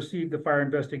not received the fire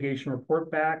investigation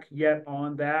report back yet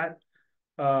on that.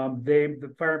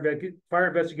 The fire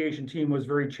investigation team was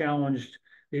very challenged.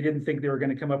 They didn't think they were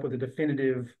going to come up with a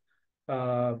definitive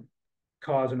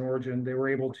cause and origin. They were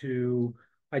able to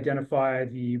identify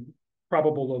the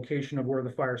probable location of where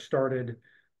the fire started,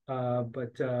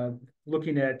 but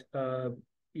looking at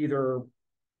either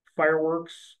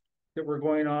fireworks that were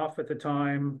going off at the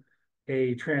time,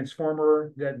 a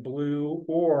transformer that blew,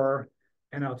 or,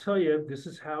 and I'll tell you, this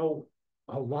is how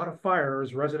a lot of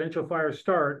fires, residential fires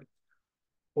start,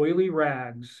 oily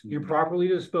rags improperly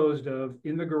disposed of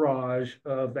in the garage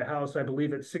of the house, I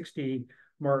believe at 60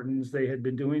 Martins. They had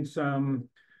been doing some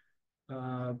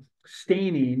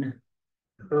staining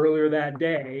earlier that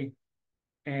day,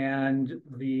 and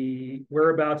the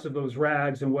whereabouts of those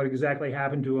rags and what exactly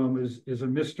happened to them is a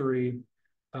mystery.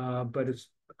 But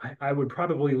I would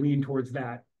probably lean towards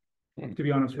that, to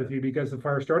be honest with you, because the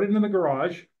fire started in the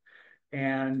garage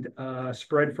and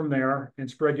spread from there and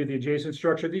spread to the adjacent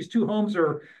structure. These two homes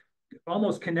are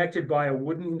almost connected by a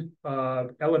wooden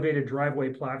elevated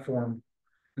driveway platform.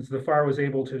 And so the fire was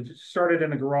able to start it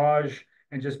in a garage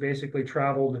and just basically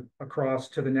traveled across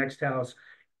to the next house.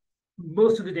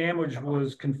 Most of the damage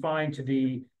was confined to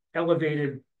the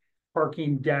elevated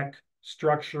parking deck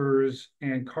structures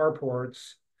and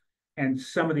carports and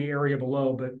some of the area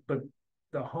below, but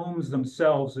the homes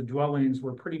themselves, the dwellings,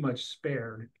 were pretty much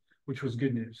spared, which was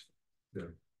good news. Yeah.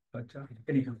 But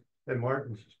anyhow. And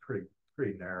Martin's is pretty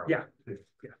narrow. Yeah. Yeah,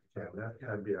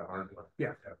 that'd be a hard one.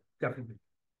 Yeah, definitely.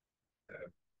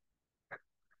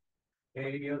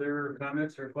 Any other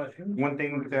comments or questions? One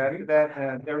thing to add to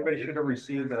that, everybody should have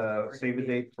received a save the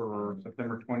date for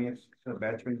September 20th, the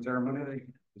badging ceremony,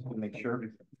 just to make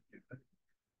sure.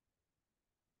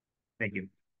 Thank you.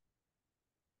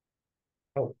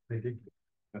 Oh, they did.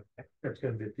 That's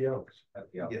gonna be at the Elks.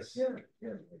 Yes.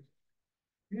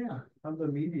 Yeah, I'm the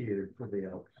mediator for the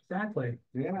Elks. exactly.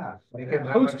 Yeah.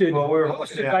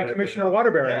 Hosted by Commissioner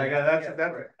Waterbury.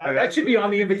 That should be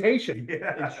on the invitation.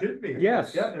 Yeah, it should be.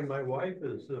 Yes. Yeah, and my wife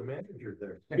is the manager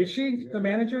there. Is she the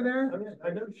manager there?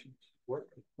 I know she's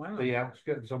working. Wow. The Elks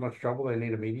get in so much trouble, they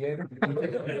need a mediator?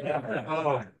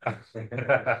 Oh.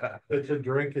 It's a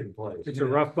drinking place. It's a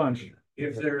rough bunch.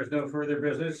 If there is no further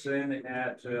business, then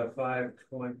at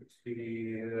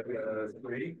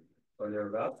 5:23 or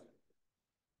thereabouts,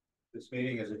 this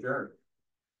meeting is adjourned.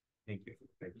 Thank you.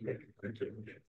 Thank you.